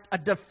resurrect a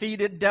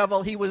defeated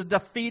devil. He was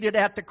defeated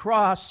at the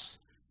cross.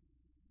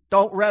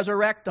 Don't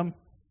resurrect him.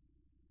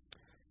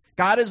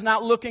 God is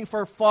not looking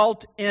for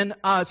fault in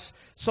us.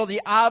 So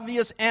the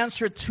obvious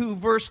answer to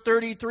verse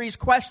 33's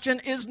question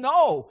is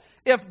no.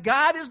 If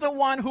God is the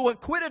one who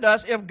acquitted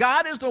us, if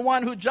God is the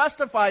one who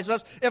justifies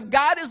us, if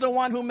God is the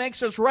one who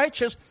makes us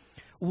righteous,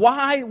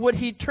 why would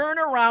he turn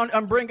around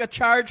and bring a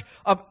charge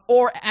of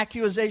or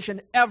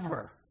accusation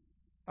ever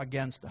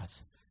against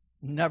us?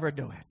 Never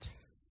do it.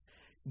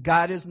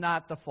 God is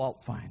not the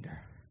fault finder.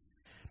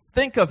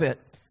 Think of it.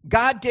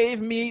 God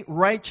gave me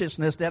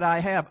righteousness that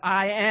I have.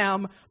 I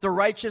am the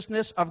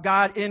righteousness of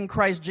God in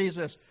Christ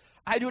Jesus.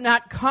 I do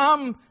not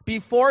come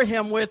before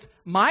him with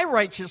my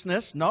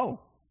righteousness. No.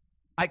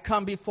 I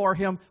come before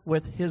him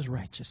with his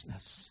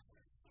righteousness.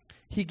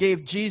 He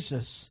gave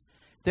Jesus.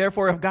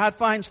 Therefore, if God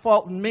finds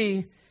fault in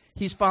me,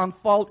 he's found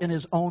fault in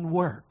his own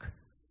work.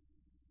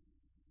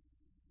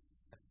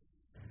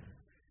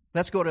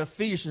 Let's go to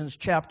Ephesians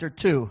chapter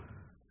 2.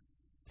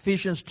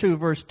 Ephesians 2,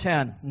 verse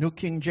 10, New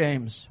King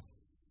James.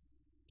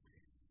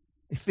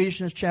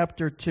 Ephesians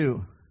chapter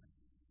 2.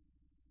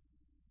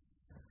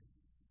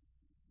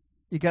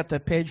 You got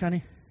that page,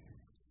 honey?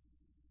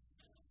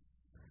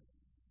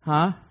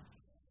 Huh?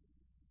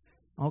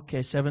 Okay,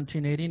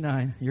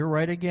 1789. You're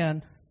right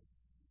again.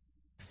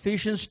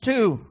 Ephesians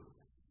 2,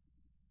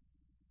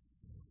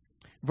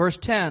 verse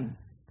 10.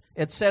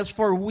 It says,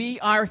 for we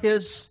are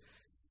his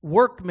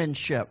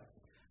workmanship.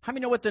 How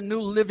many know what the New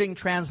Living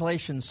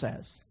Translation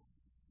says?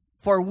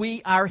 For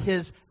we are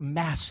his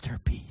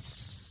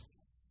masterpiece.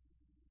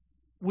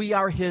 We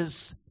are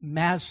his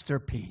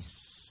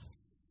masterpiece.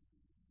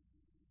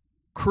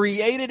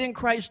 Created in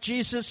Christ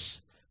Jesus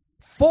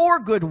for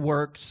good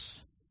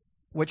works,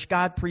 which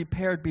God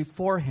prepared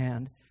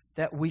beforehand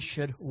that we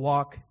should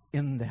walk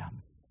in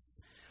them.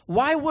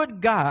 Why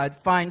would God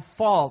find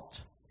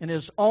fault in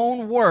his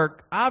own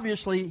work?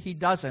 Obviously, he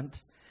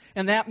doesn't.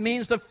 And that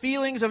means the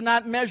feelings of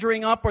not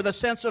measuring up or the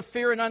sense of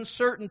fear and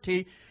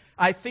uncertainty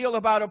I feel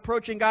about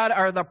approaching God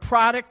are the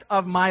product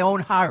of my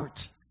own heart.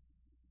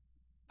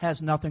 Has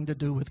nothing to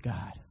do with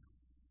God.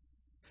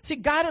 See,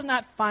 God is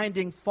not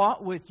finding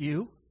fault with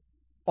you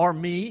or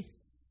me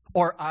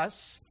or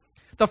us.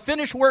 The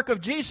finished work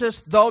of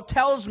Jesus, though,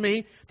 tells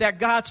me that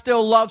God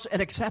still loves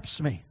and accepts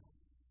me.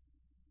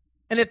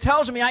 And it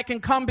tells me I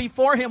can come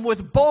before him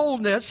with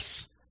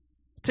boldness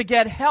to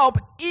get help,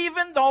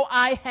 even though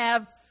I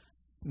have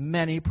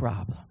many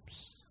problems.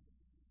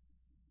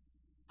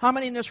 How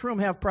many in this room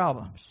have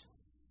problems?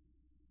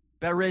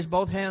 Better raise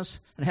both hands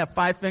and have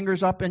 5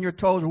 fingers up and your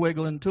toes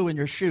wiggling too in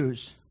your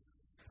shoes.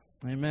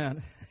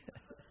 Amen.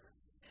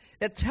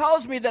 It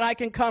tells me that I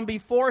can come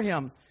before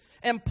him.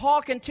 And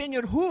Paul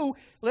continued,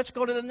 let's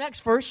go to the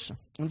next verse.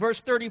 In verse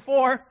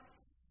 34,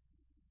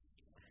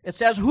 it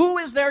says, who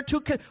is there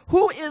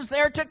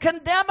to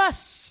condemn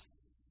us?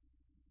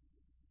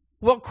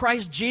 Will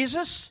Christ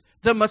Jesus,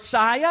 the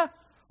Messiah,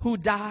 who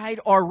died,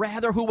 or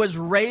rather who was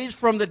raised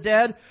from the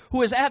dead,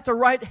 who is at the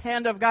right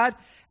hand of God,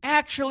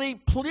 actually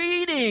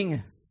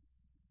pleading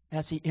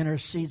as he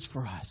intercedes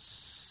for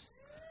us.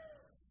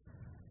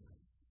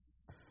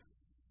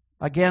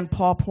 Again,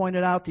 Paul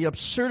pointed out the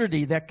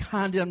absurdity that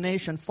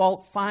condemnation,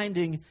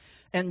 fault-finding,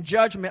 and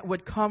judgment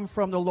would come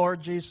from the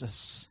Lord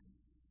Jesus.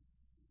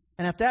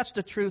 And if that's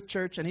the truth,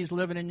 church, and he's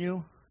living in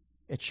you,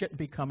 it shouldn't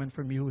be coming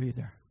from you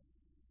either.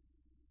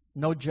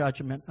 No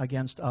judgment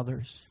against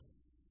others.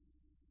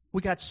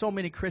 We got so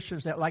many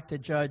Christians that like to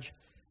judge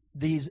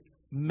these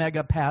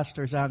mega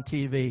pastors on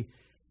TV.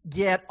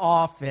 Get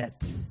off it.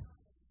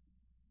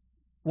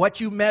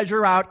 What you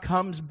measure out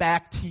comes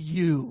back to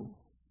you.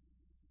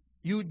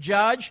 You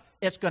judge,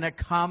 it's going to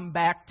come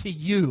back to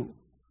you.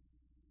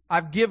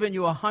 I've given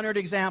you 100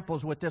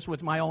 examples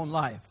with my own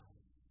life.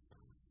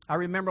 I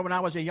remember when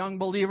I was a young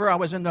believer, I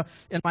was in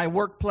my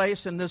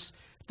workplace, and this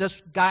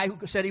guy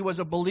who said he was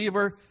a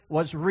believer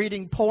was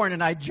reading porn,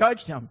 and I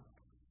judged him.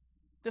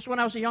 This when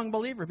I was a young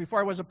believer, before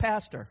I was a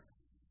pastor.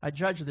 I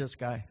judged this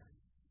guy.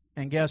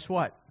 And guess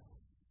what?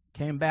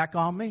 Came back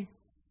on me.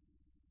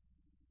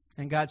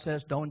 And God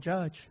says, don't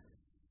judge.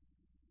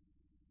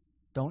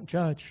 Don't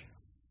judge.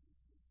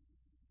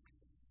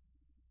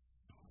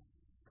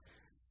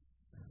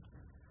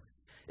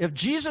 If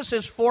Jesus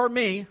is for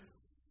me,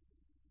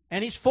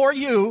 and he's for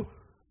you,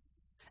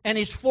 and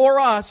He's for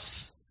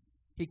us,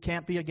 He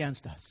can't be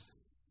against us.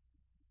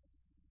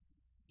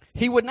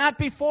 He would not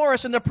be for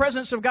us in the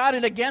presence of God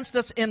and against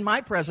us in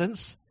my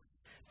presence.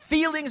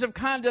 Feelings of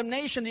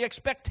condemnation, the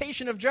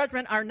expectation of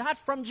judgment are not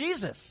from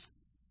Jesus.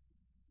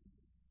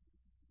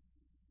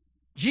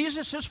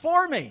 Jesus is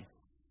for me.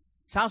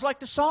 Sounds like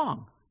the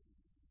song.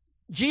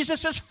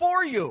 Jesus is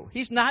for you.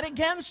 He's not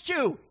against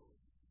you.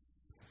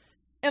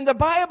 And the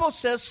Bible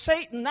says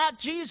Satan, not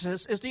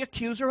Jesus, is the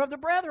accuser of the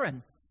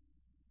brethren.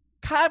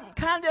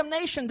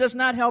 Condemnation does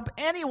not help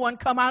anyone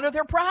come out of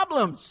their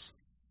problems.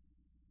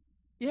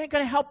 You ain't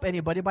going to help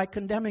anybody by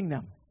condemning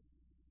them.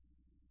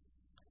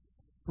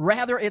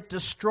 Rather, it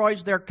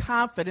destroys their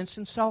confidence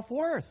and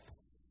self-worth,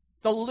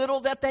 the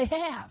little that they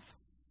have.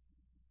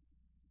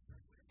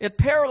 It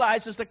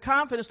paralyzes the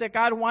confidence that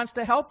God wants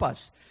to help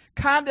us.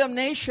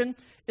 Condemnation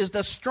is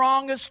the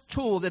strongest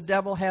tool the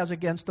devil has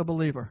against the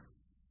believer.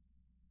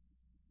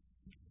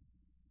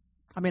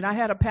 I mean, I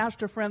had a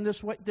pastor friend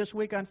this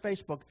week on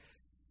Facebook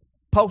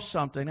post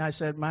something. I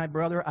said, my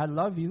brother, I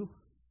love you,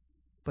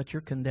 but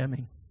you're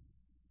condemning.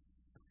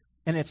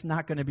 And it's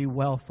not going to be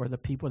well for the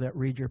people that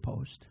read your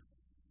post.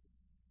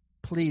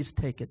 Please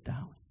take it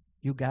down.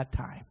 You got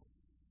time.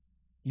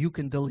 You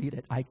can delete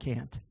it. I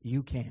can't.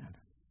 You can.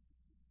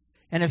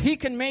 And if he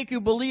can make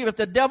you believe, if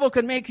the devil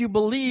can make you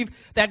believe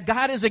that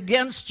God is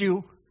against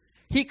you,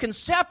 he can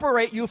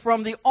separate you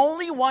from the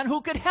only one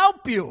who could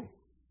help you,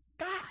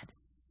 God.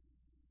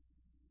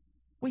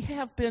 We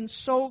have been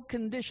so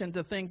conditioned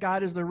to think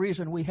God is the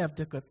reason we have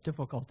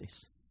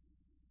difficulties.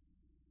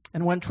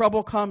 And when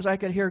trouble comes, I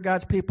could hear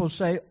God's people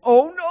say,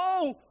 oh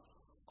no,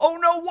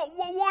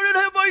 what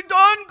have I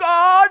done,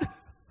 God?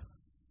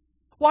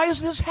 Why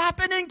is this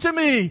happening to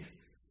me?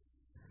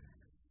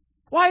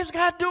 Why is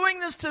God doing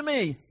this to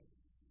me?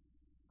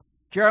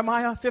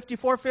 Jeremiah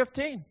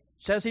 54:15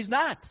 says He's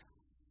not.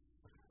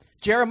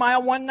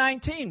 Jeremiah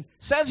 1:19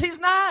 says He's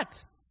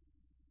not.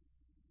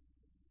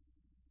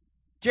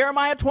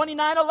 Jeremiah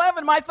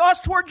 29:11, my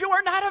thoughts toward you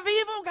are not of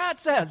evil, God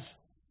says,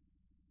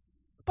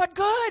 but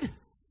good,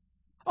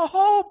 a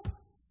hope,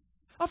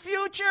 a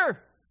future.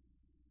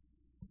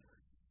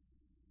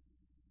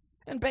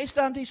 And based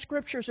on these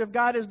scriptures, if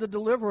God is the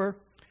deliverer,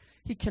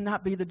 He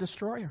cannot be the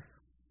destroyer.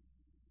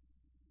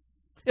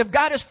 If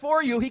God is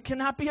for you, He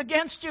cannot be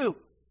against you.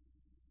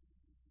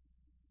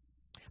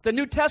 The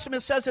New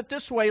Testament says it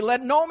this way,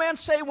 let no man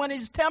say when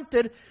he's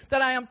tempted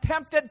that I am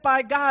tempted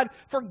by God,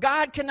 for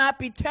God cannot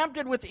be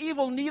tempted with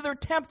evil, neither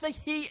tempteth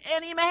He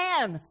any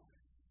man.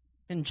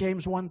 In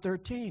James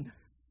 1:13.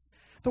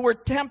 The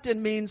word tempted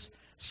means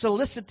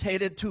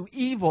solicited to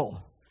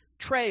evil,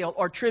 trial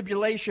or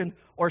tribulation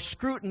or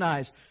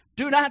scrutinize.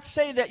 Do not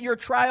say that your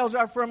trials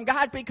are from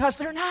God, because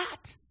they're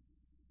not.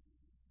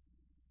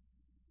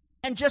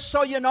 And just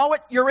so you know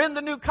it, you're in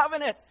the new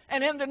covenant.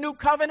 And in the new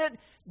covenant,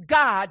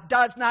 God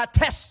does not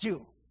test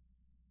you.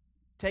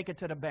 Take it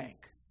to the bank.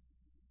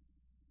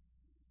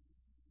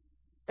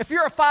 If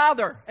you're a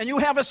father and you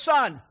have a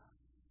son,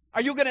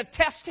 are you going to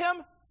test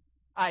him?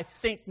 I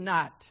think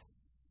not.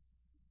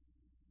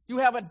 You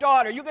have a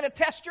daughter. Are you going to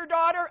test your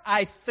daughter?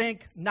 I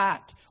think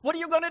not. What are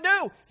you going to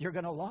do? You're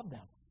going to love them.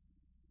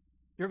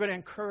 You're going to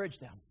encourage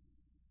them.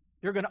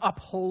 You're going to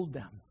uphold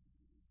them.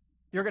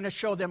 You're going to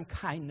show them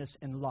kindness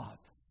and love.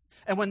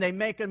 And when they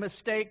make a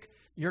mistake,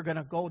 you're going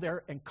to go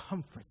there and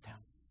comfort them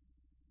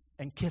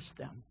and kiss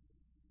them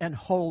and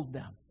hold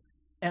them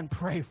and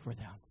pray for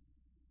them.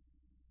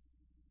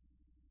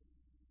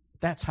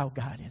 That's how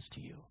God is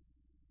to you.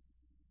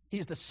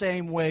 He's the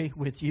same way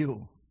with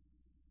you.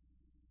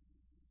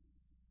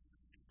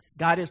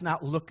 God is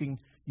not looking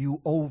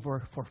you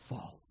over for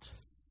fault.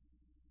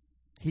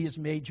 He has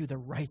made you the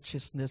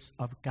righteousness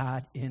of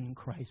God in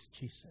Christ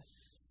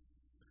Jesus.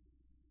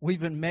 We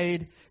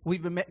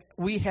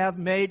have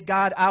made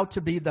God out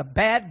to be the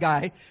bad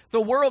guy.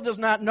 The world does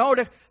not know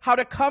how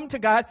to come to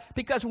God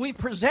because we've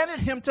presented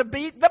Him to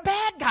be the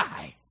bad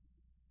guy.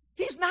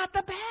 He's not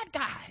the bad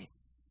guy.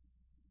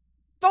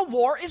 The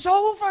war is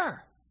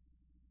over.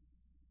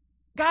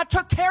 God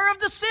took care of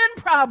the sin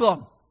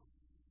problem.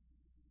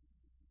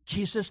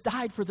 Jesus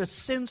died for the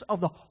sins of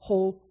the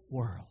whole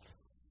world.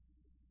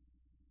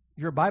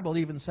 The Bible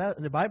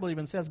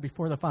even says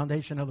before the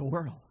foundation of the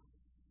world.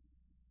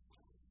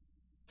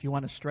 If you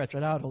want to stretch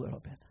it out a little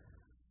bit.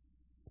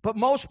 But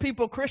most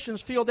people,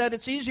 Christians, feel that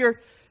it's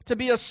easier to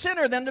be a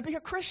sinner than to be a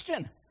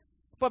Christian.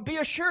 But be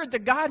assured, the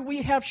God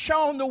we have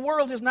shown the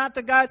world is not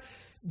the God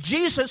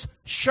Jesus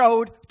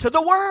showed to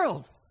the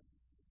world.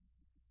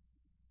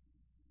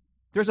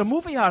 There's a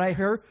movie out I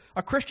heard,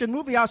 a Christian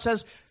movie out,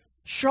 says,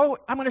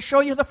 I'm going to show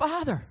you the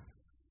Father.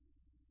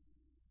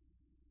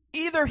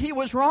 Either he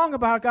was wrong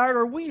about God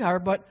or we are,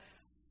 but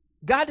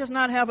God does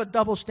not have a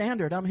double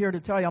standard. I'm here to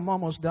tell you, I'm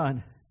almost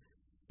done.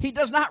 He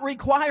does not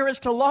require us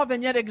to love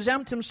and yet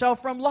exempt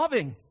Himself from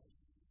loving.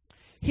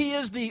 He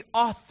is the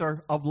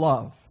author of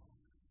love.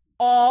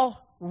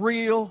 All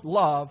real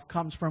love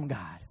comes from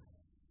God.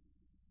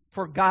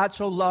 For God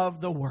so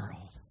loved the world.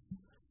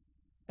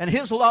 And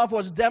His love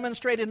was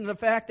demonstrated in the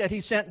fact that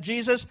He sent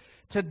Jesus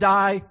to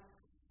die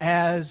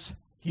as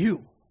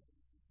you.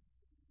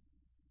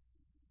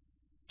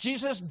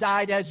 Jesus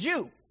died as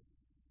you.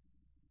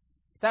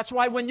 That's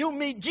why when you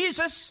meet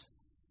Jesus,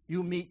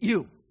 you meet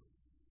you.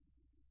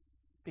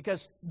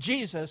 Because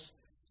Jesus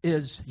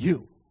is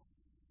you.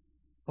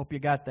 Hope you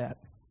got that.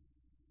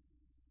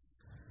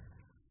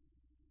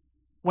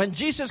 When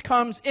Jesus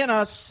comes in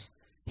us,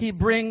 He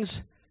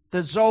brings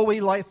the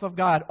Zoe life of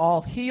God.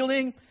 All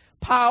healing,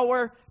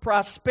 power,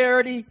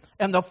 prosperity,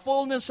 and the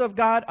fullness of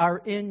God are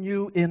in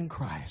you in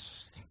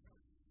Christ.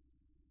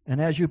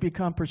 And as you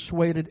become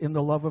persuaded in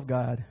the love of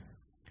God,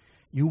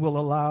 you will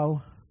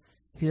allow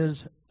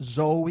His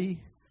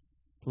Zoe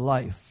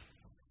life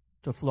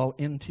to flow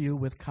into you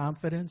with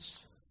confidence,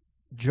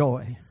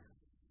 joy,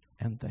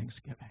 and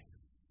thanksgiving.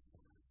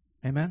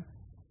 Amen?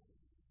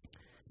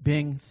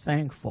 Being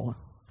thankful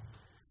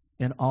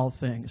in all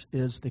things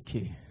is the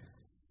key.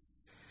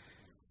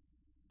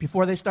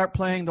 Before they start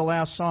playing the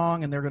last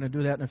song, and they're going to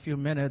do that in a few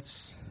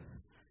minutes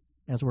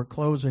as we're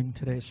closing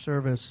today's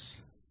service,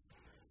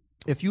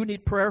 if you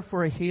need prayer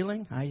for a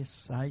healing, I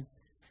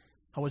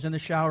was in the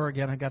shower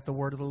again. I got the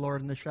word of the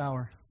Lord in the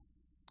shower.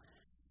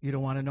 You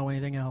don't want to know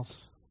anything else.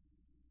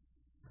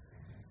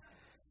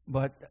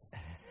 But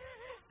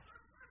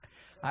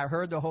I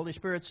heard the Holy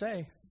Spirit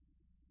say,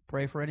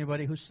 pray for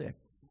anybody who's sick,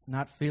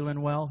 not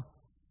feeling well,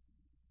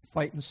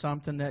 fighting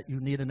something that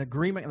you need an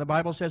agreement. And the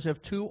Bible says if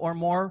two or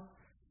more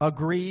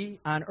agree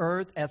on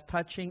earth as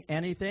touching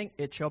anything,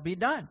 it shall be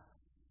done.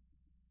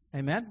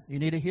 Amen? You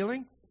need a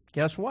healing?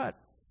 Guess what?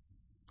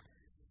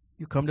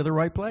 You come to the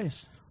right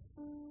place.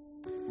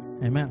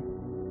 Amen.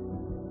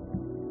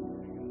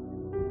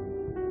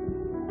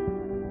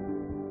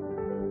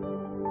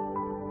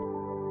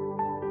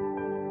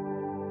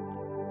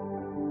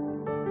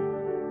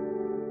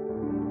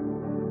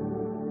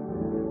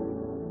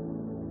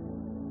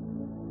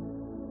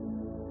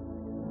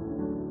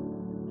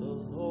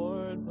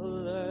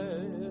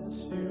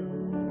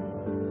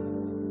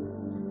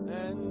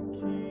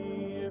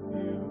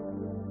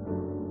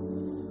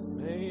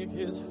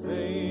 His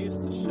face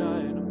to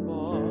shine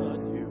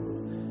upon you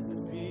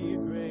and be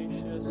gracious.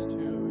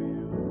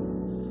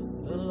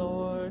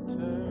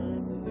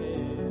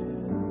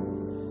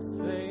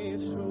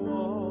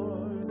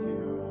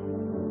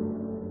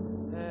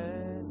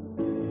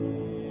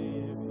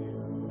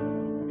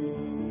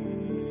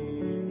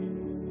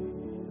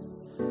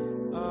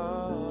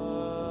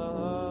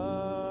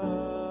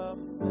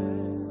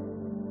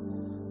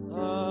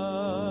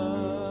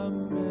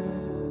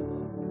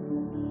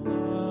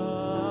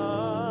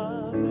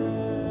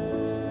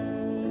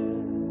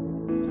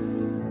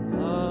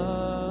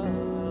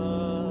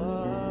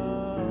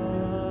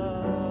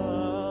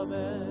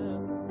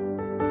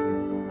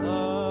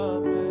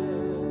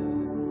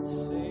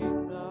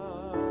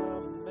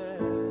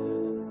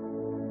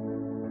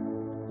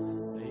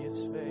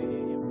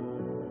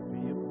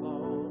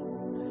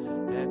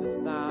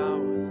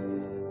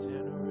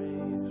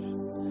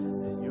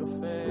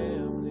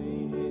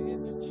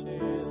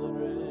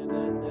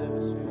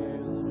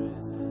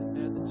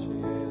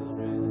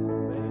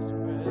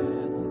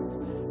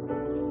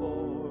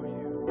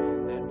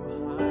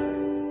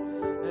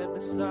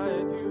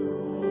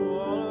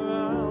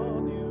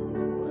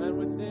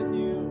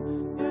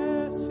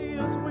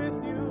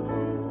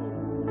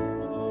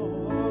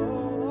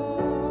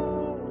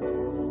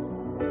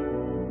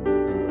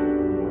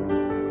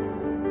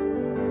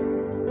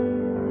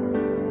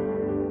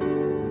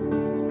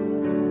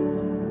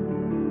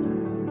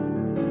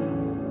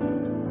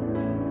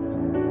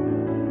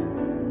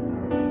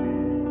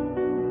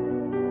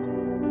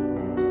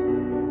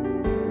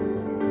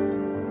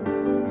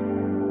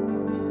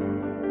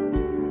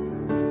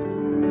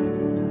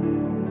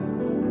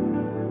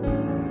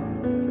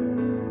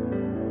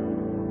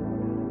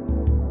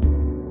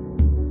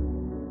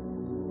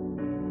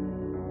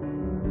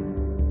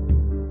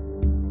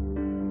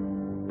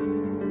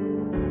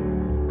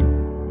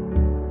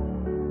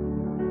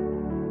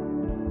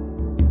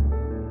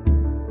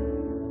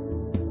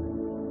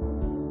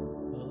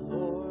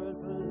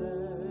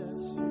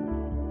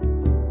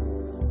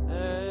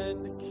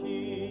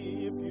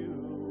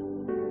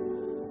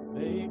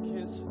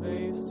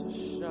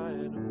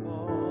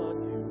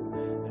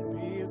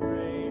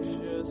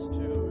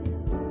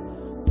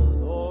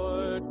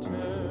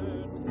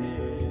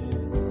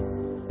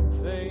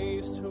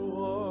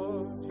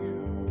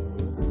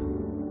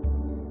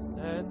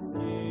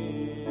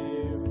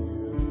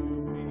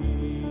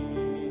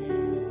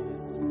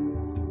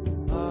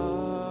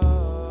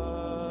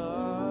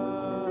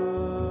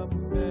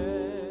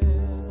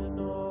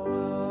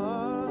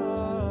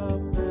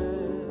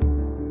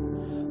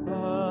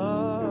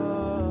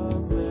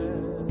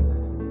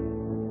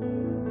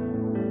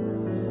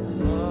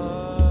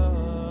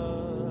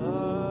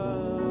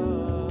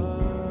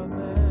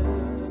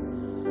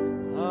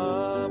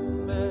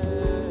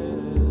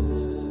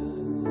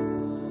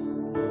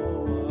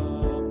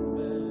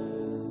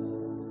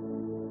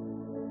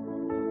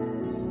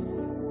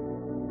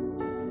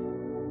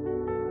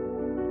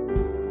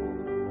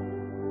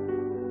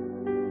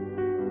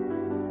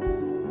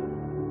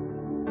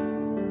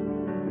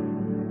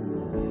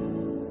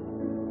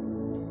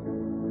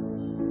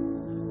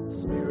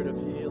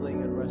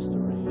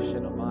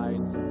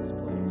 presence in this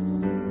place.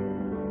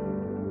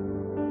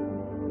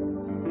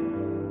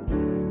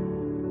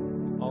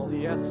 All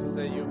He asks is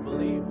that you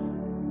believe.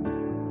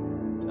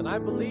 And I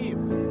believe.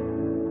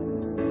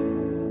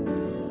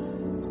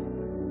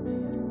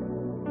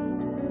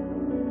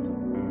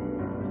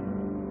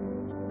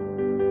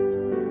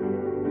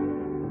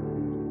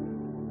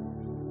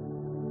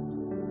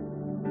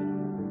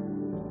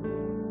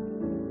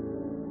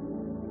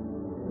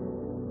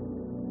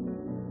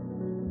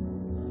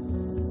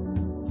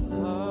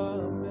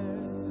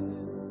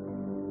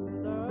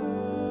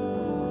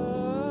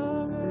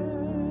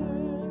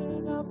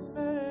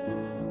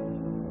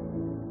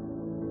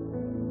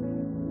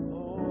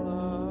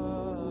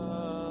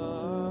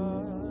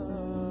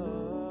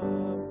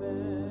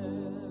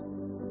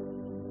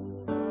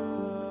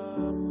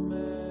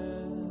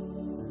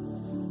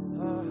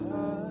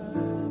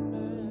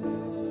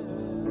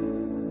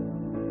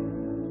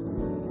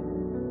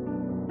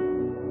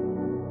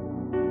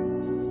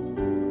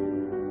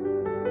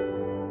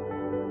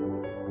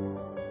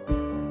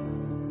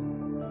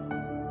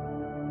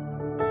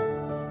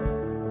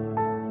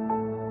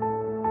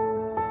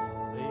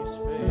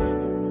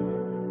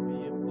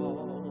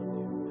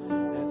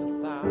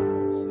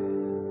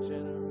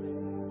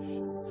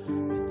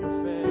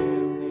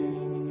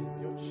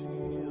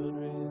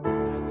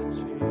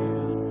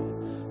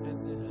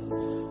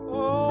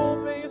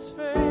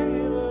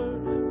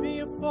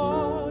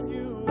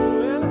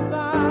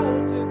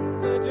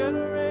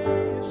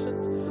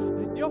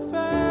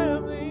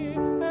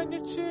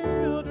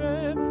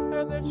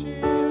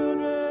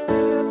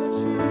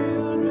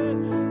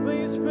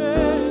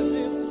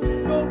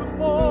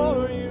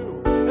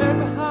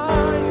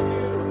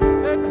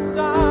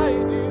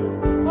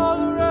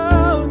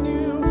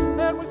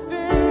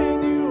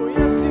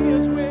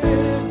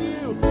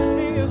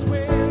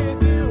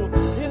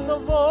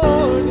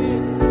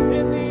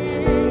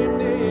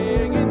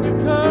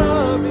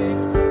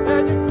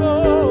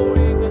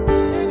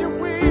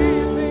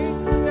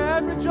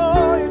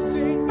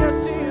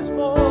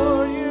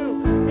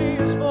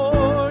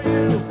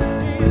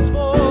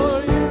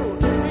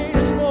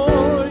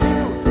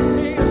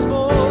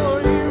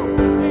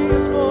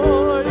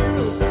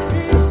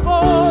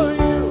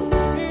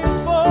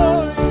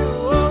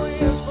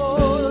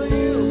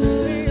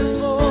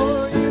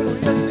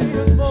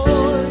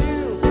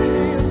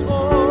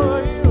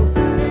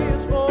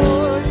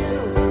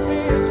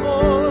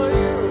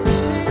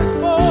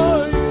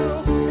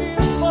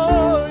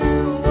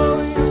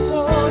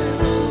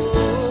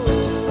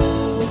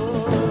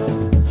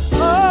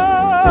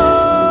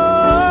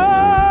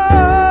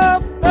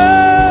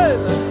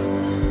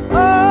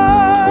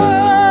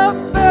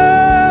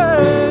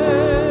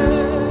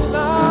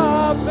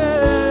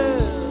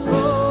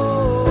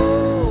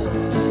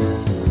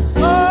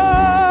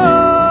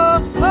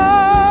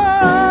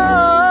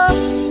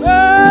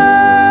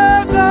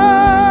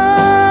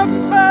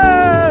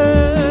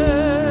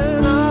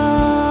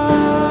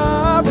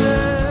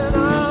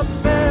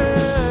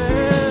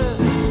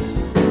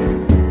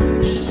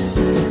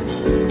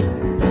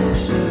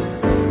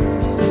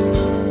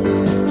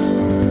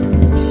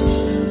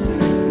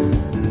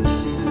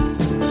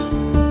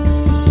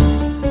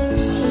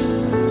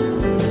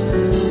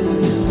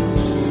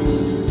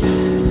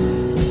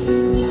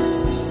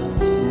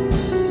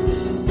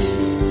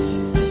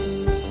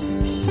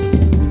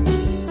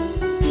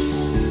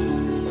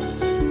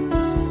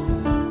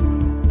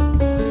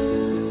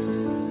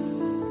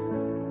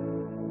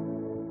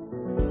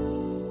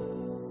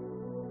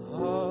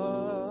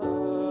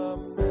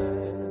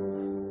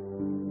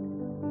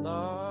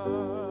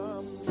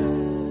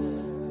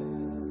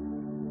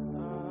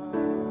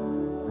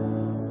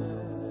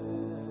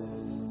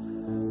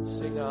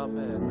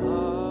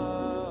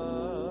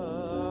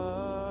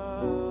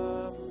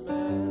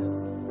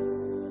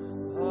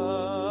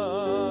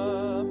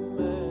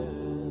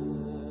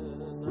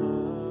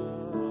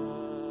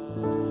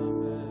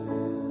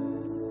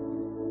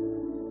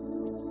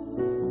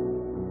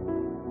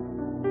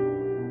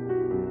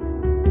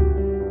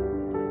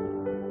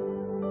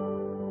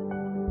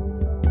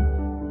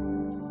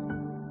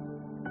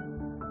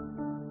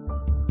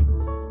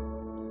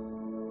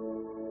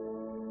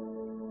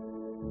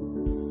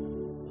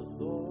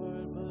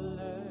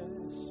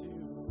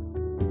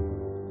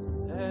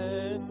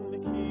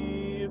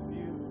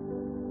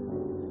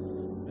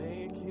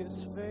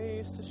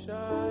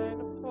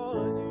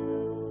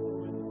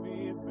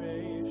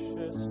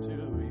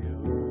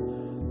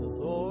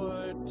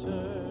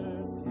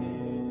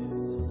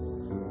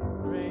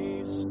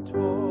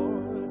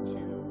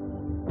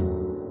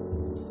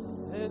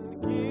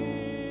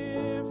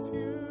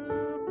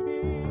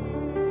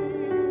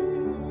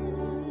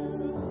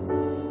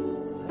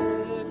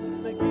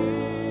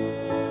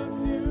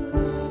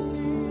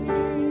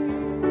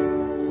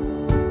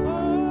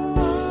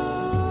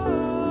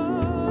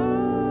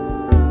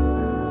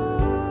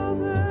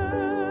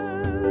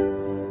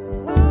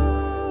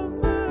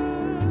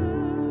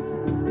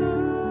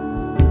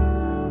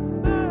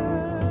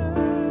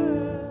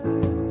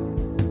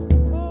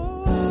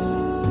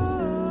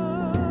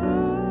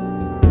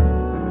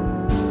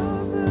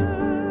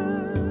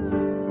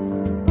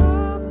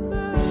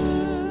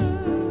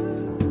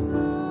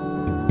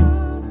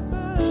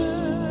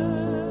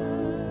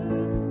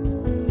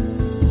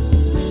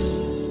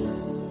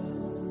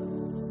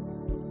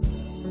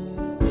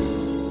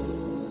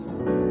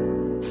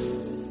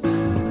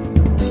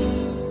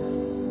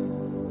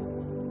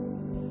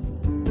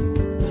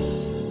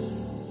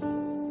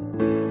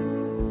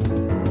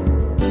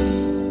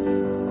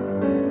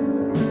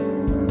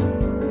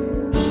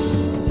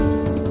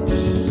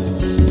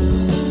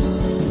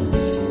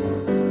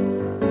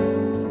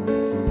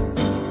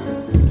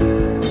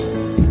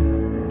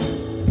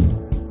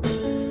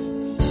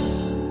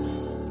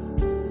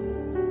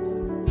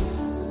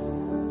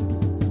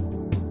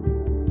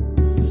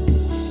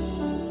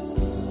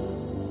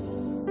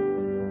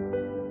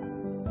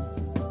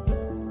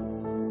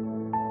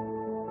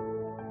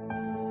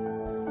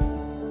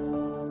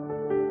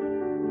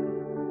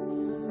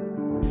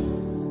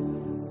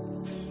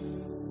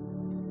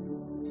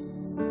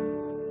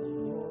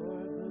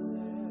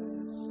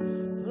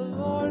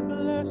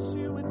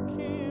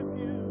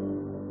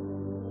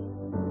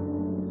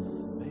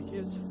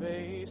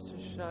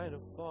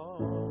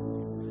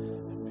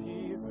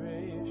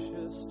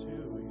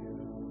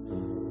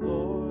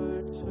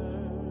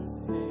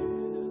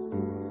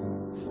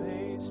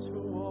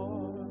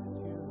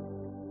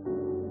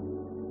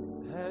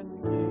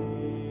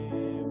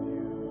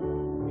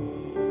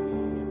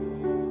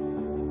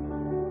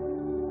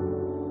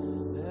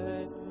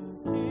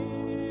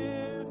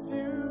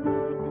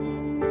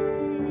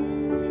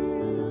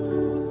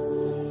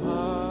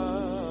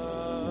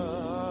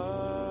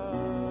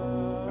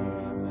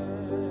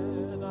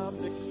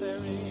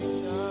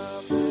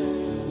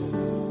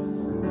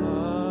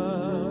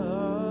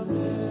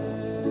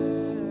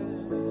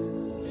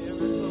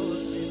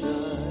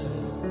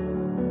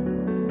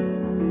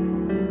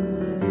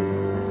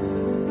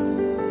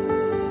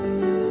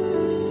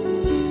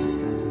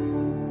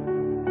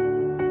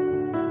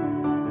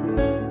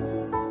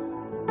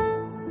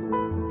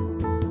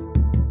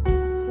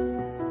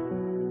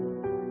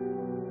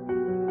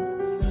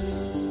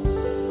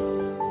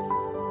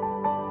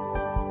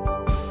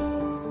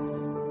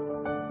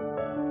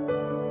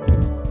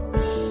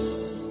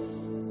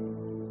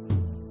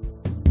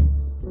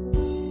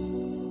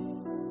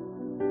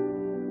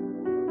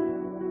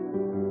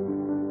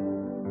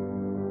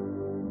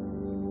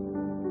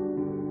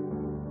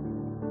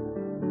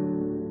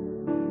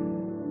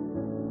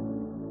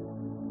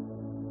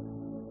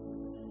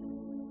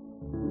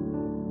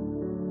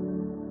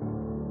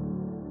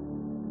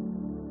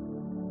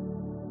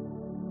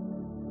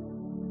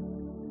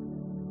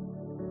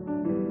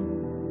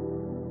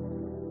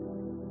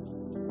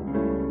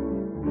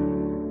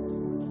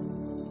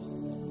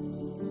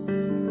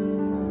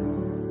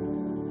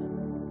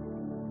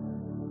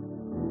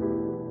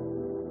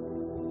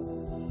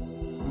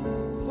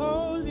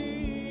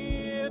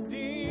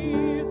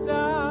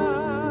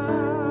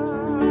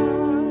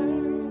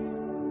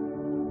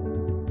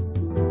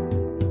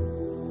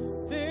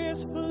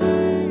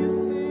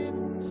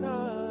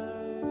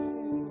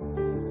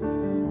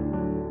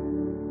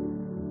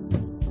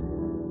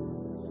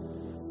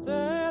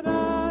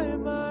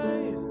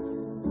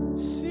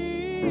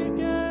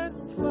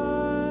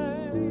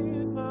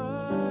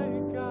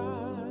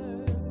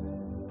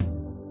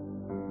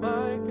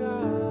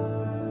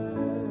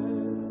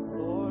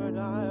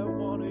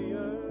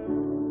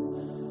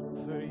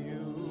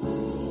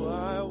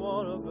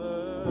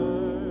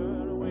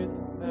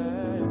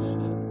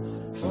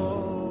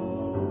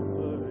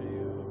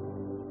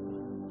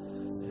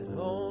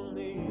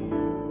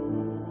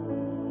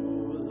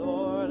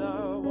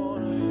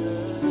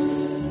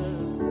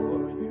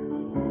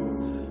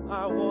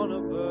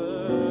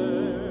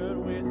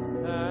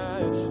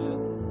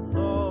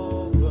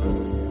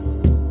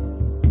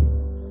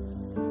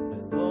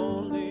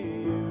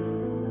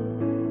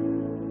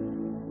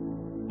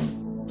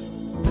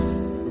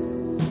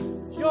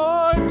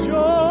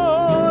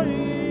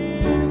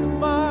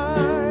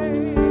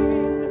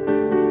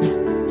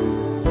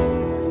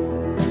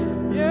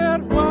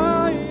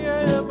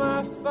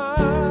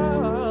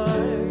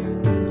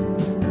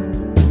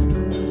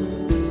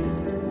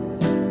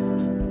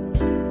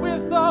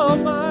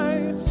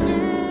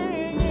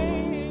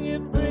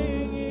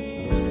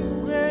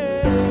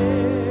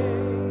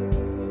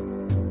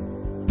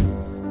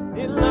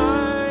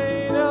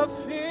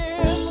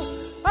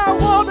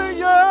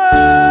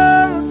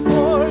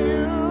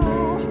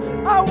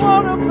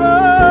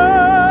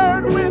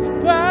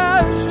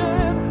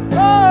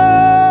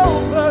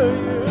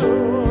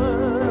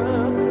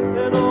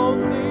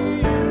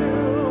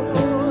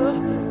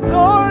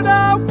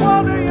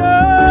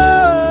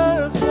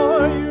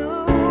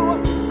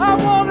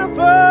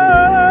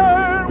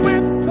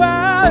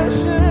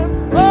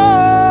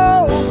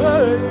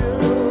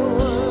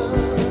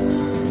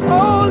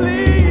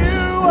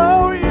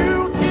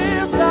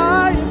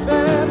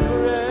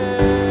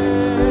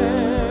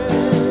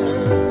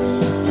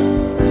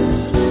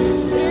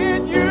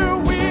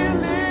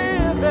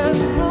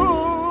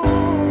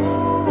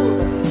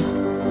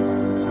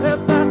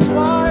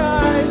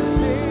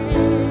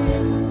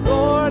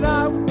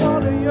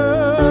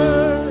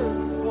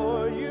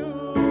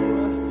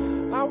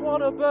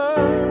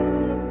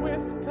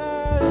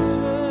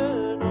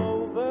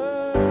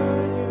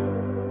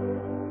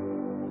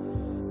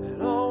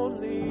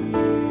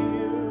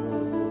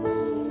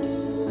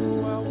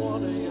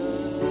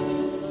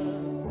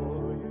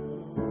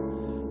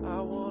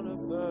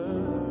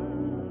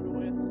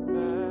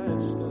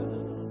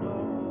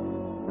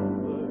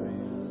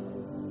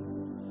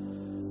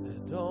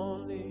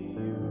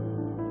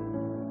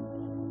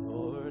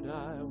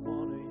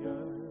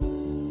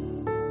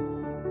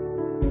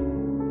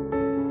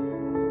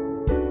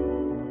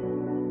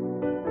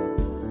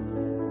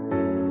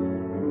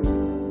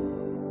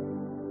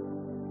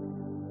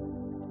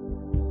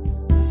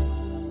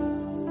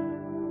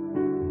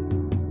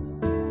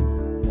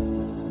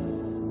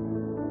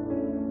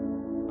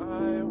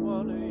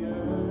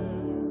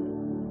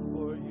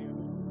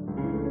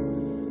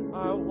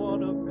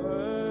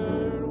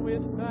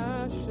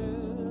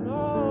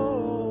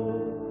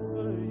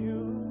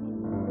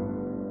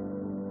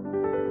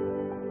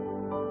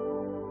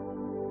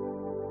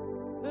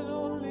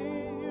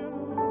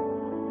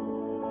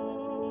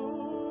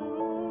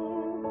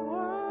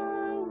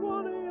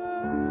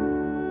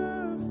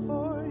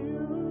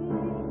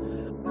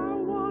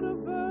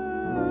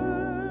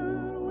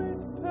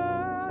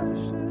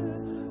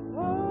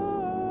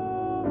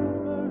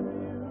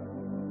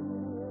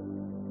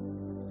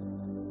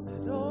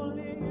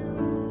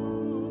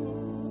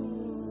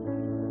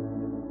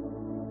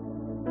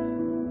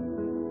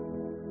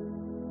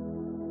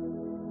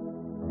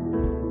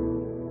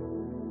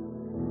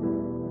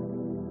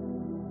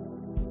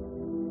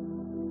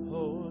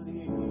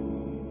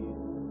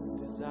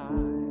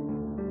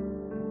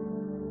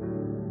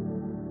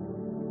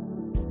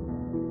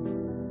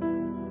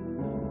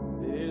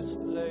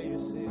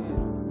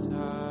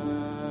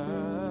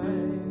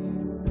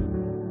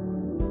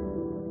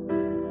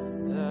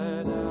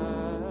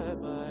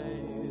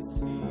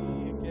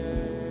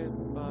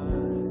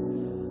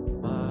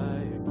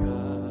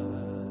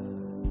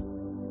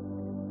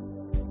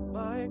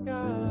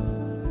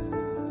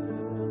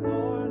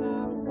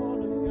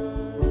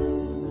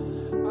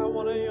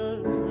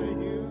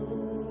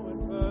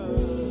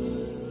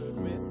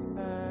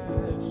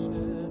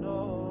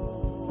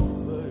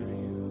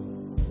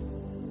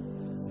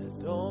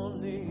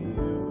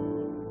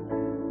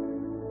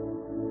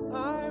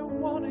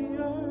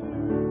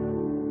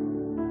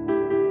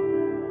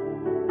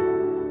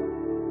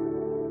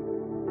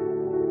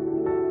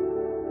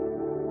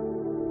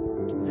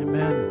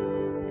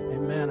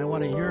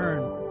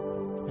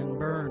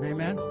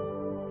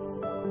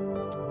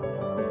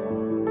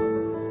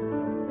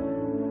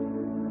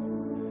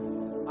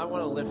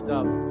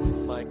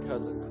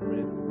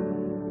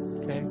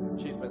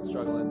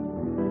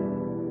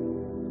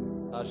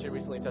 She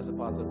recently tested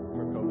positive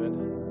for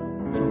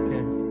COVID. It's okay.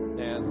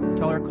 And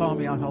Tell her to call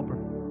me. I'll help her.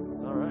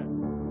 all right.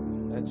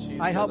 And she's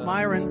I helped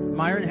Myron.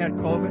 Myron had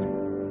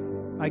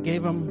COVID. I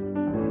gave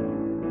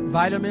him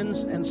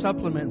vitamins and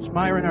supplements.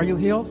 Myron, are you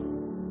healed?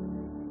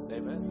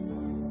 Amen.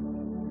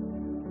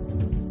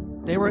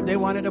 They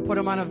wanted to put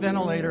him on a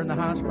ventilator in the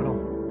hospital.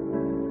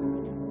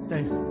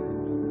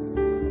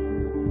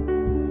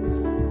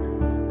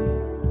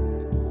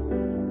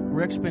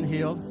 Rick's been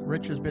healed.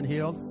 Rich has been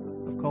healed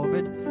of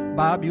COVID.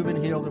 Bob, you've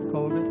been healed of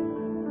COVID.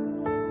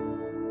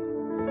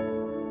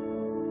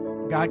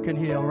 God can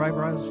heal, right,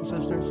 brothers and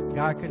sisters?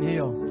 God can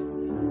heal.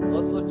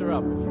 Let's lift her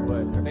up, if you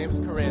would. Her name's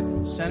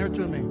Corinne. Send her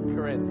to me.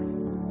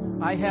 Corinne.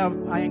 I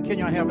in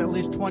Kenya, I have at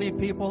least 20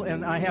 people,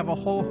 and I have a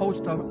whole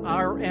host of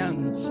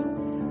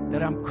RNs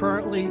that I'm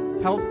currently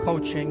health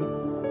coaching.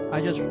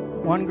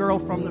 One girl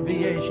from the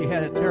VA, she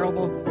had a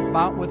terrible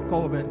bout with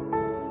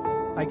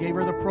COVID. I gave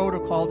her the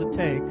protocol to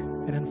take,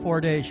 and in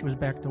 4 days she was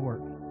back to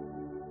work.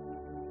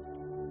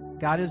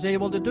 God is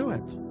able to do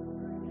it.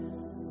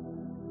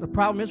 The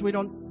problem is we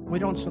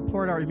don't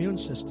support our immune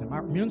system.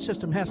 Our immune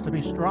system has to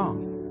be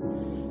strong.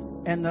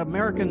 And the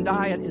American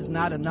diet is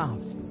not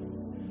enough.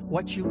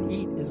 What you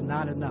eat is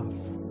not enough.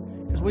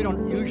 Because we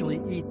don't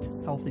usually eat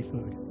healthy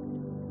food.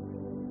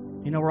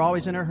 You know, we're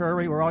always in a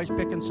hurry. We're always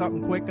picking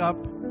something quick up.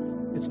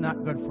 It's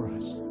not good for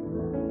us.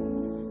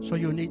 So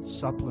you need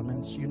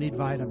supplements. You need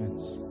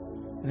vitamins.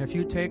 And if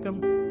you take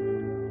them,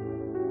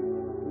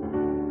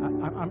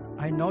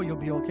 I know you'll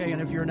be okay.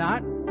 And if you're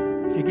not,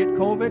 if you get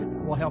COVID,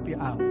 we'll help you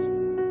out.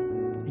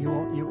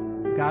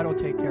 God will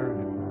take care of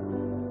it.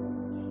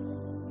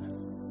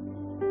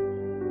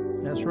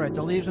 That's right.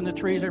 The leaves and the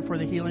trees are for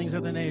the healings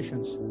of the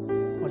nations.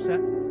 What's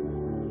that?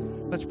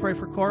 Let's pray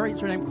for Corey.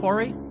 Is her name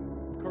Corey?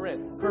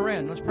 Corinne.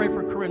 Corinne. Let's pray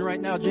for Corinne right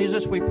now.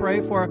 Jesus, we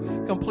pray for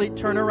complete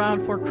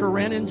turnaround for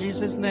Corinne in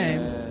Jesus'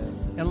 name.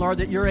 And Lord,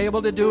 that you're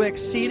able to do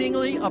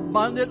exceedingly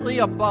abundantly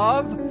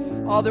above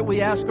all that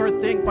we ask or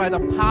think by the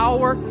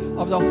power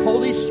of the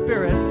Holy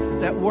Spirit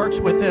that works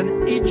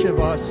within each of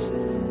us.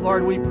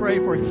 Lord, we pray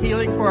for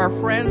healing for our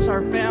friends,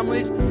 our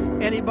families,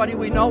 anybody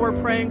we know. We're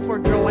praying for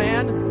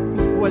Joanne,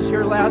 who was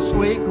here last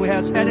week, who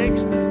has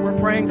headaches. We're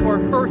praying for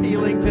her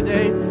healing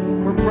today.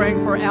 We're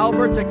praying for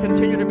Albert to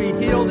continue to be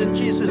healed in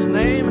Jesus'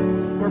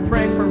 name. We're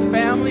praying for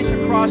families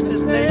across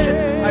this nation.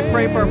 I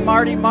pray for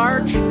Marty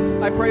March.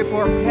 I pray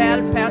for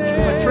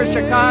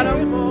Patricia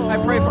Cottom. I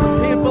pray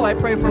for people. I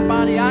pray for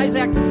Bonnie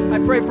Isaac. I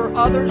pray for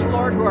others,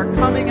 Lord, who are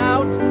coming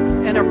out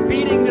and are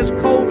beating this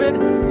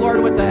COVID,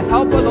 Lord, with the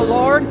help of the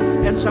Lord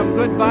and some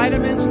good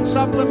vitamins and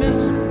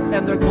supplements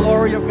and the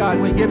glory of God.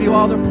 We give you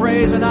all the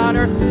praise and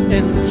honor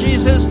in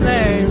Jesus'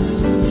 name.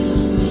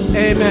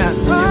 Amen.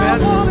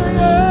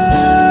 Amen.